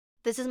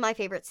 This is my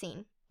favorite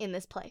scene in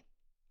this play.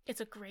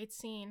 It's a great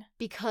scene.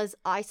 Because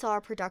I saw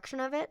a production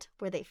of it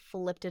where they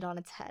flipped it on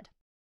its head.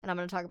 And I'm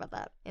going to talk about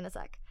that in a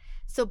sec.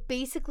 So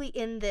basically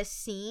in this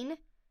scene,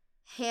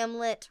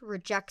 Hamlet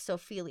rejects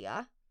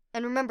Ophelia.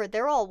 And remember,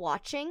 they're all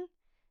watching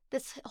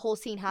this whole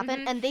scene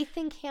happen, and they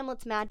think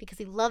Hamlet's mad because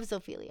he loves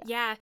Ophelia.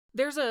 Yeah.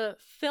 There's a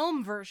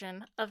film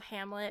version of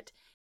Hamlet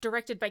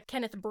directed by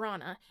Kenneth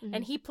Branagh,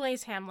 and he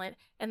plays Hamlet,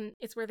 and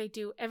it's where they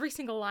do every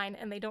single line,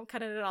 and they don't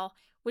cut it at all,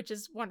 which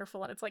is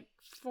wonderful, and it's like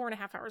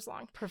 4.5 hours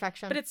long.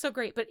 Perfection. But it's so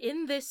great. But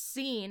in this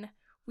scene,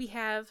 we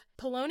have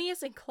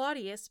Polonius and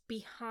Claudius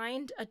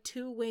behind a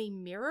two-way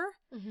mirror,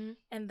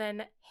 and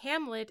then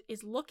Hamlet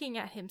is looking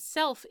at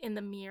himself in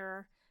the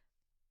mirror,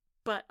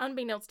 but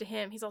unbeknownst to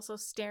him, he's also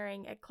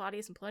staring at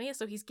Claudius and Polonius,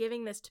 so he's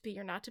giving this to be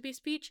or not to be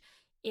speech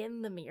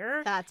in the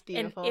mirror. That's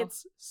beautiful. And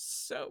it's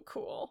so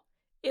cool.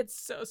 It's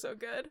so, so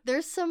good.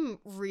 There's some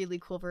really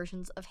cool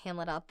versions of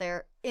Hamlet out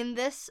there. In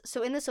this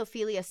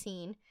Ophelia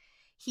scene,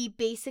 he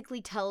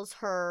basically tells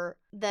her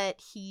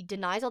that he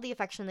denies all the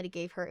affection that he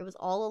gave her. It was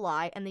all a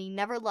lie, and that he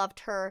never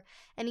loved her.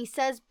 And he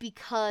says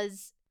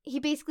because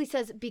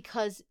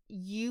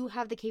you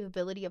have the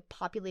capability of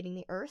populating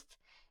the earth,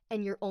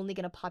 and you're only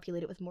going to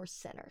populate it with more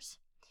sinners.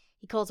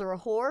 He calls her a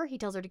whore. He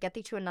tells her to get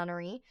thee to a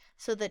nunnery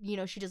so that, you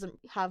know, she doesn't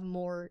have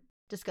more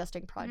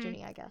disgusting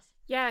progeny, I guess.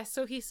 Yeah,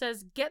 so he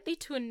says, get thee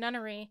to a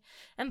nunnery.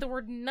 And the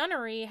word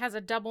nunnery has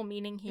a double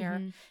meaning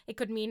here. It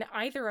could mean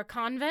either a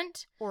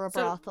convent. Or a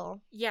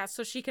brothel. Yeah,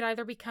 so she could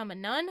either become a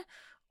nun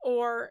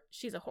or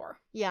she's a whore.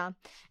 Yeah,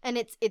 and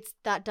it's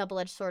that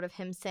double-edged sword of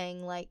him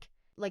saying, like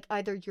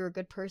either you're a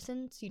good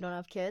person so you don't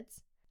have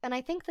kids. And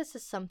I think this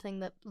is something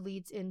that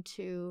leads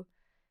into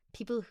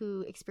people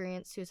who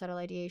experience suicidal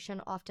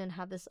ideation often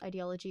have this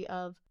ideology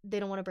of they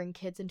don't want to bring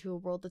kids into a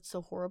world that's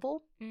so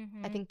horrible.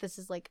 I think this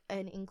is like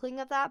an inkling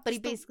of that, but he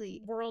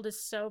basically... The world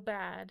is so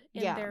bad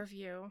in their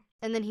view.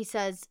 And then he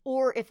says,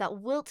 or if that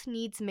wilt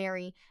needs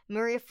marry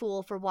a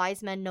fool, for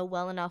wise men know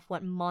well enough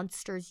what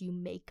monsters you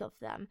make of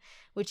them.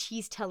 Which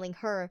he's telling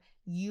her,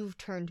 you've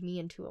turned me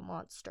into a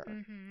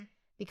monster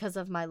because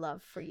of my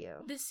love for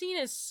you. This scene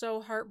is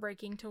so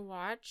heartbreaking to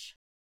watch.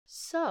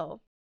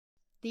 So...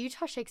 the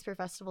Utah Shakespeare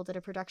Festival did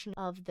a production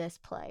of this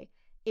play.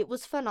 It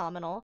was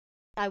phenomenal.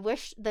 I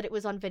wish that it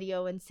was on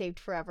video and saved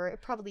forever.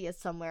 It probably is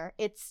somewhere.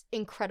 It's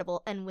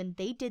incredible. And when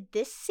they did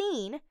this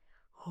scene,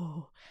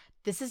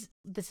 this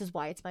is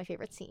why it's my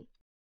favorite scene.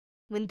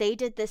 When they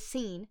did this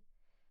scene,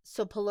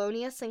 so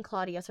Polonius and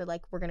Claudius are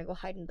like, we're going to go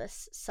hide in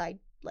this side,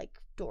 like,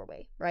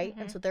 doorway, right?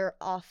 And so they're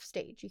off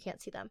stage. You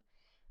can't see them.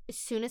 As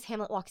soon as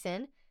Hamlet walks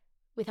in,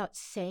 without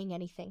saying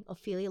anything,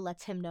 Ophelia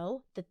lets him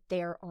know that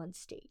they're on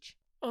stage.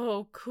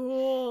 Oh,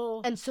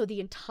 cool. And so the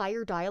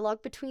entire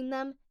dialogue between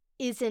them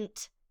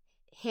isn't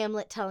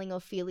Hamlet telling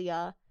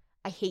Ophelia,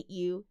 I hate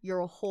you,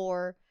 you're a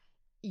whore,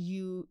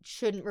 you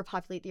shouldn't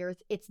repopulate the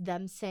earth. It's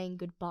them saying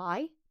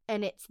goodbye.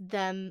 And it's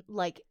them,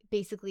 like,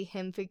 basically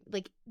him,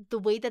 like, the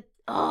way that,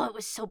 it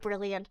was so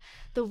brilliant.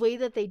 The way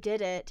that they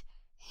did it,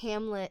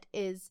 Hamlet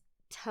is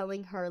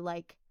telling her,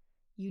 like,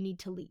 you need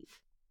to leave.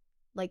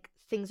 Like,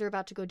 things are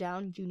about to go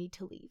down, you need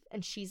to leave.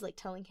 And she's, like,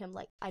 telling him,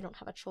 like, I don't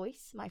have a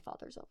choice, my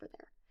father's over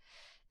there.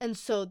 And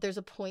so there's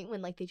a point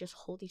when, like, they just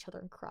hold each other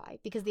and cry.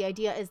 Because the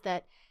idea is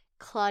that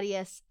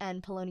Claudius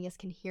and Polonius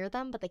can hear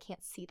them, but they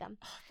can't see them.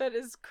 That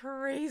is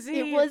crazy.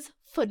 It was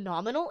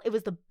phenomenal. It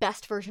was the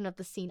best version of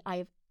the scene I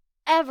have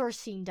ever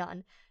seen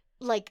done.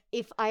 Like,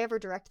 if I ever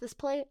direct this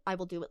play, I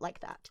will do it like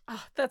that.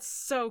 Oh, that's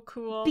so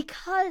cool.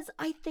 Because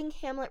I think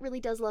Hamlet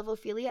really does love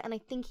Ophelia, and I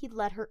think he'd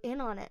let her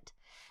in on it.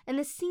 And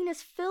this scene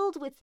is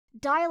filled with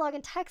dialogue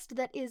and text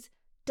that is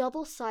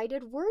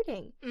double-sided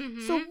wording.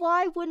 Mm-hmm. So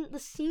why wouldn't the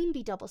scene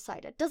be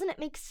double-sided? Doesn't it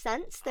make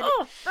sense that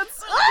that's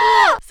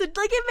so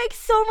like it makes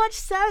so much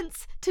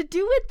sense to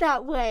do it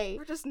that way.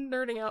 We're just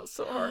nerding out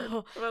so hard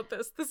about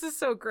this. This is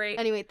so great.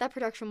 Anyway, that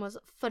production was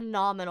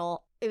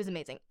phenomenal. It was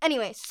amazing.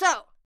 Anyway,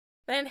 so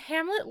then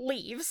Hamlet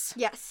leaves.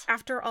 Yes.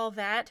 After all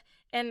that,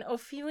 and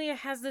Ophelia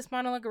has this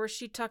monologue where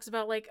she talks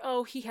about, like,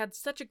 oh, he had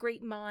such a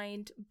great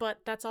mind, but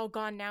that's all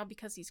gone now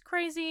because he's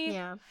crazy.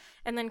 Yeah.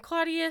 And then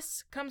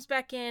Claudius comes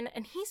back in,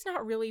 and he's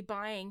not really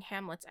buying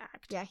Hamlet's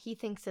act. Yeah, he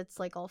thinks it's,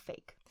 like, all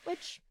fake.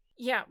 Which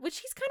he's kind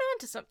of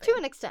onto something. To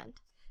an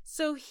extent.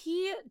 So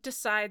he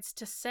decides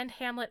to send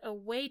Hamlet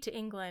away to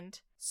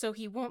England so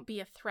he won't be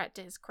a threat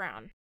to his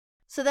crown.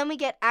 So then we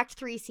get Act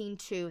 3, Scene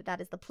 2.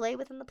 That is the play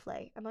within the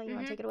play. Emma, you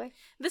want to take it away?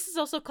 This is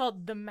also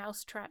called the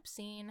mousetrap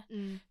scene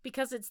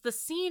because it's the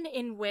scene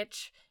in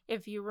which,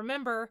 if you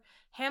remember,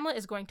 Hamlet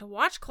is going to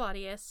watch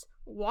Claudius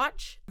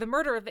watch the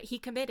murder that he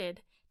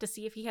committed to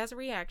see if he has a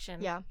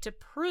reaction to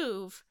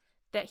prove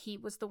that he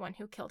was the one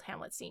who killed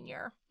Hamlet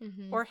Sr.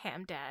 Or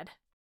Hamdad.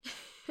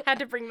 Had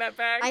to bring that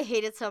back. I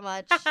hate it so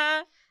much.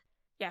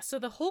 Yeah, so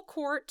the whole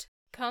court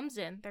comes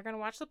in, they're gonna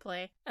watch the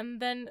play,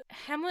 and then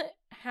Hamlet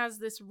has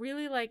this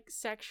really, like,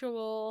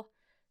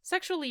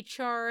 sexually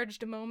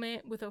charged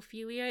moment with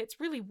Ophelia. It's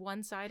really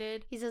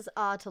one-sided. He says,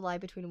 to lie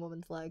between a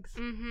woman's legs.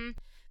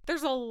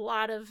 There's a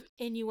lot of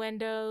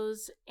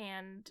innuendos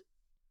and,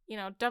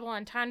 double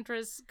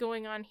entendres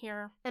going on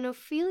here. And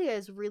Ophelia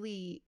is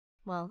really,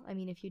 well, I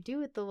mean, if you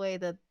do it the way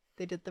that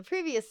they did the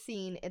previous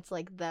scene, it's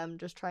like them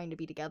just trying to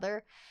be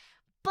together.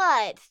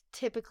 But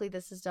typically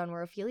this is done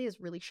where Ophelia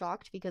is really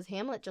shocked because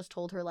Hamlet just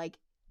told her, like,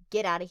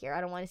 get out of here. I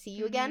don't want to see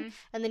you again.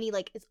 And then he,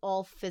 like, is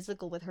all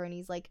physical with her and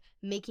he's, like,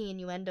 making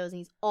innuendos and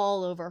he's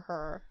all over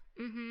her.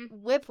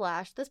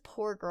 Whiplash. This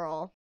poor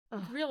girl.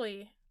 Ugh.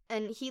 Really?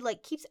 And he,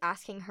 like, keeps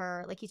asking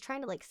her, like, he's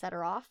trying to, like, set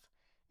her off.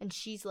 And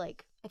she's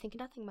like, I think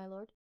nothing, my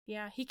lord.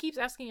 Yeah, he keeps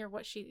asking her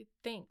what she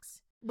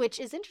thinks. Which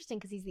is interesting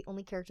because he's the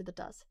only character that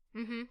does.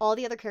 All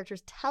the other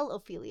characters tell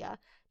Ophelia,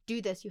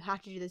 do this, you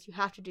have to do this, you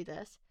have to do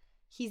this.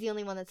 He's the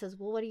only one that says,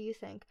 well, what do you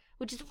think?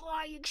 Which is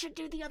why you should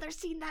do the other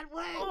scene that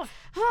way.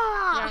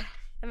 Yeah.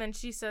 And then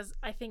she says,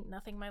 I think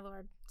nothing, my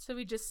lord. So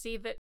we just see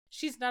that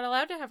she's not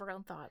allowed to have her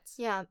own thoughts.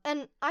 Yeah,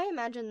 and I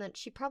imagine that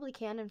she probably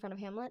can in front of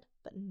Hamlet,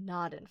 but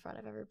not in front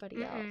of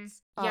everybody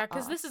else. Yeah,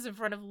 because this is in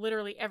front of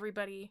literally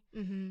everybody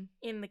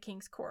in the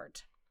king's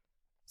court.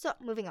 So,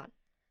 moving on.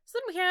 So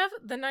then we have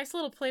the nice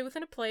little play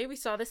within a play. We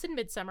saw this in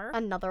Midsummer.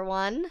 Another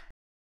one.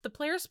 The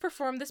players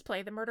perform this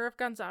play, The Murder of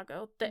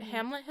Gonzago, that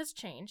Hamlet has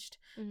changed.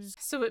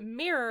 So it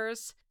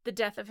mirrors the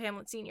death of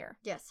Hamlet Sr.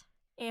 Yes.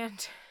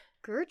 And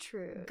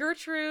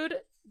Gertrude,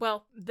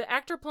 well, the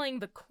actor playing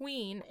the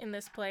queen in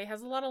this play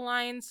has a lot of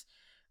lines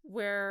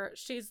where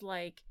she's,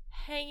 like,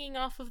 hanging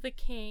off of the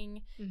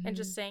king and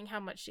just saying how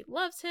much she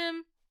loves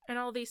him and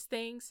all these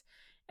things.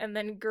 And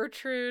then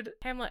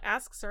Hamlet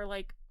asks her,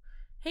 like,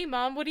 hey,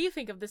 Mom, what do you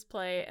think of this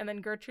play? And then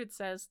Gertrude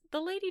says,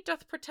 the lady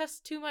doth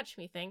protest too much,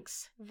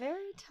 methinks.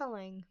 Very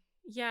telling.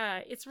 Yeah,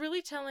 it's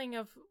really telling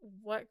of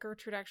what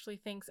Gertrude actually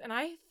thinks. And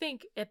I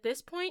think at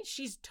this point,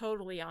 she's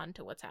totally on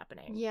to what's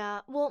happening. Yeah,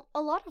 well,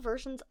 a lot of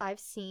versions I've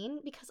seen,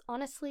 because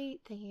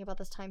honestly, thinking about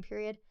this time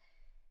period,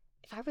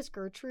 if I was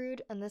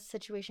Gertrude and this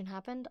situation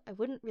happened, I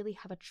wouldn't really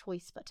have a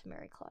choice but to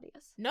marry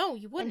Claudius. No,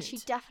 you wouldn't. And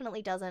she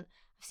definitely doesn't.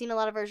 I've seen a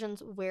lot of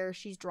versions where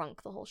she's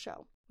drunk the whole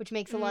show, which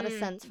makes a lot of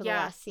sense for the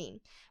last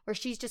scene, where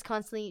she's just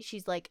constantly,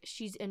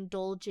 she's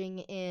indulging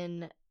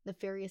in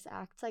nefarious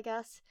acts, I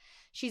guess.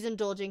 She's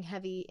indulging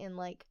heavy in,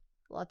 like,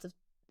 lots of,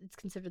 it's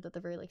considered that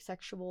they're very, like,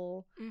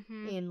 sexual,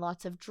 in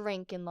lots of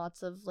drink and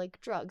lots of,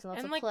 like, drugs and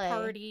lots of play.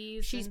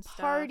 Parties. She's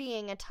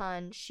partying a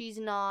ton. She's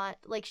not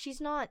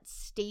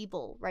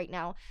stable right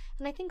now.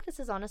 And I think this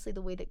is honestly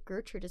the way that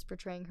Gertrude is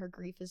portraying her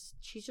grief, is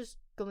she's just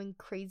going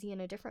crazy in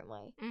a different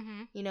way.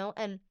 You know?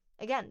 And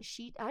again,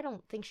 I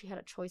don't think she had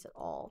a choice at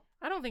all.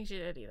 I don't think she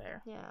did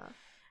either. Yeah.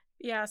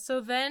 Yeah, so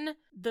then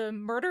the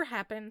murder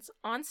happens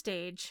on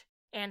stage,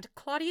 and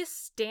Claudius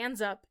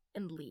stands up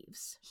and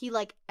leaves. He,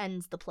 like,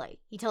 ends the play.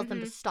 He tells them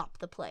to stop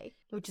the play,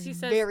 which is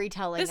says, very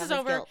telling of his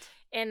over. guilt.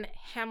 And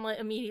Hamlet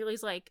immediately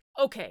is like,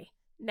 okay,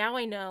 now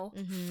I know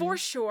for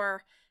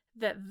sure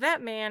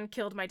that man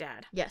killed my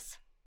dad. Yes.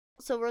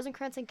 So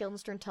Rosencrantz and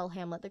Guildenstern tell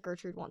Hamlet that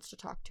Gertrude wants to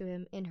talk to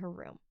him in her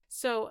room.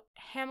 So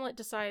Hamlet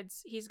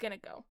decides he's gonna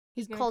go.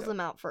 He calls them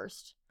out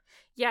first.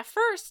 Yeah,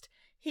 first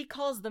he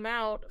calls them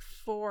out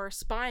for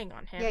spying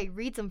on him. Yeah, he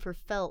reads them for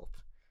filth.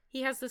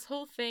 He has this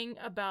whole thing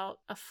about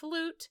a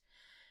flute.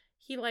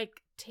 He,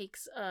 like,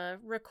 takes a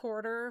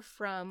recorder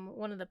from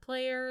one of the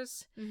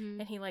players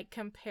and he, like,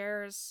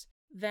 compares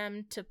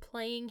them to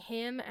playing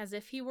him as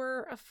if he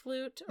were a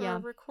flute or a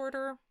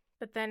recorder.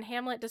 But then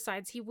Hamlet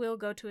decides he will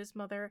go to his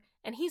mother,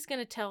 and he's going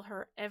to tell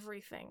her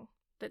everything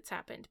that's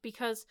happened,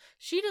 because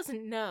she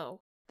doesn't know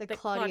that that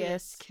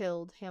Claudius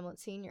killed Hamlet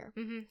Sr.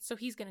 So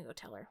he's going to go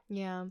tell her.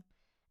 Yeah.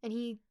 And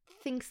he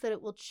thinks that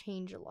it will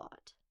change a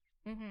lot.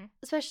 Mm-hmm.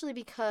 Especially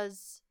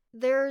because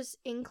there's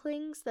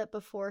inklings that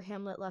before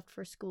Hamlet left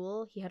for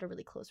school, he had a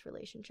really close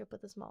relationship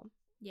with his mom.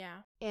 Yeah.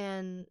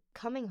 And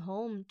coming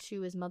home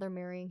to his mother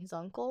marrying his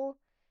uncle,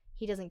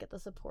 he doesn't get the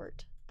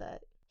support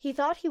that he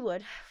thought he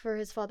would for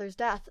his father's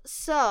death.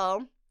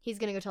 So he's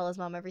going to go tell his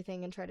mom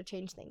everything and try to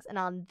change things. And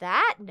on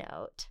that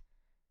note,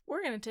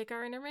 we're going to take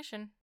our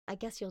intermission. I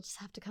guess you'll just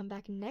have to come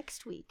back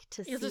next week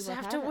to see what You'll just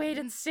have happened. to wait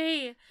and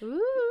see.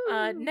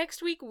 Ooh.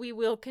 Next week, we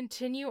will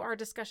continue our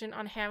discussion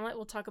on Hamlet.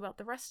 We'll talk about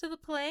the rest of the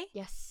play.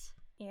 Yes.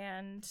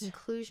 And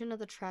conclusion of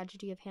the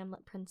tragedy of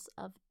Hamlet, Prince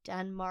of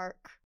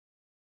Denmark.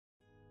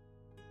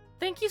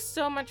 Thank you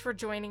so much for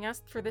joining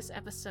us for this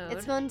episode.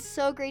 It's been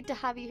so great to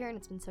have you here, and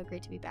it's been so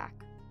great to be back.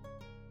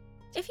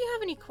 If you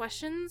have any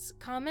questions,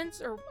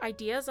 comments, or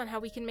ideas on how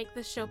we can make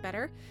this show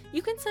better,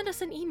 you can send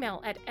us an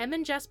email at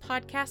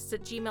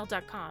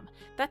emandjesspodcasts@gmail.com.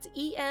 That's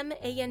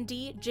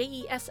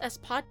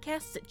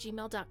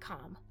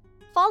emandjesspodcasts@gmail.com.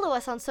 Follow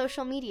us on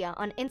social media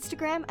on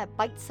Instagram at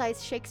Bite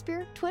Size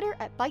Shakespeare, Twitter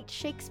at Bite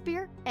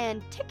Shakespeare,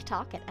 and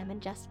TikTok at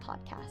Jess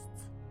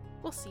Podcasts.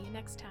 We'll see you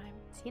next time.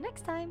 See you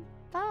next time.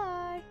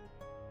 Bye.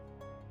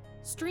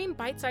 Stream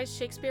Bite Size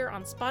Shakespeare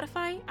on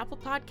Spotify, Apple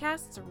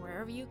Podcasts, or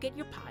wherever you get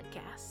your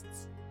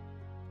podcasts.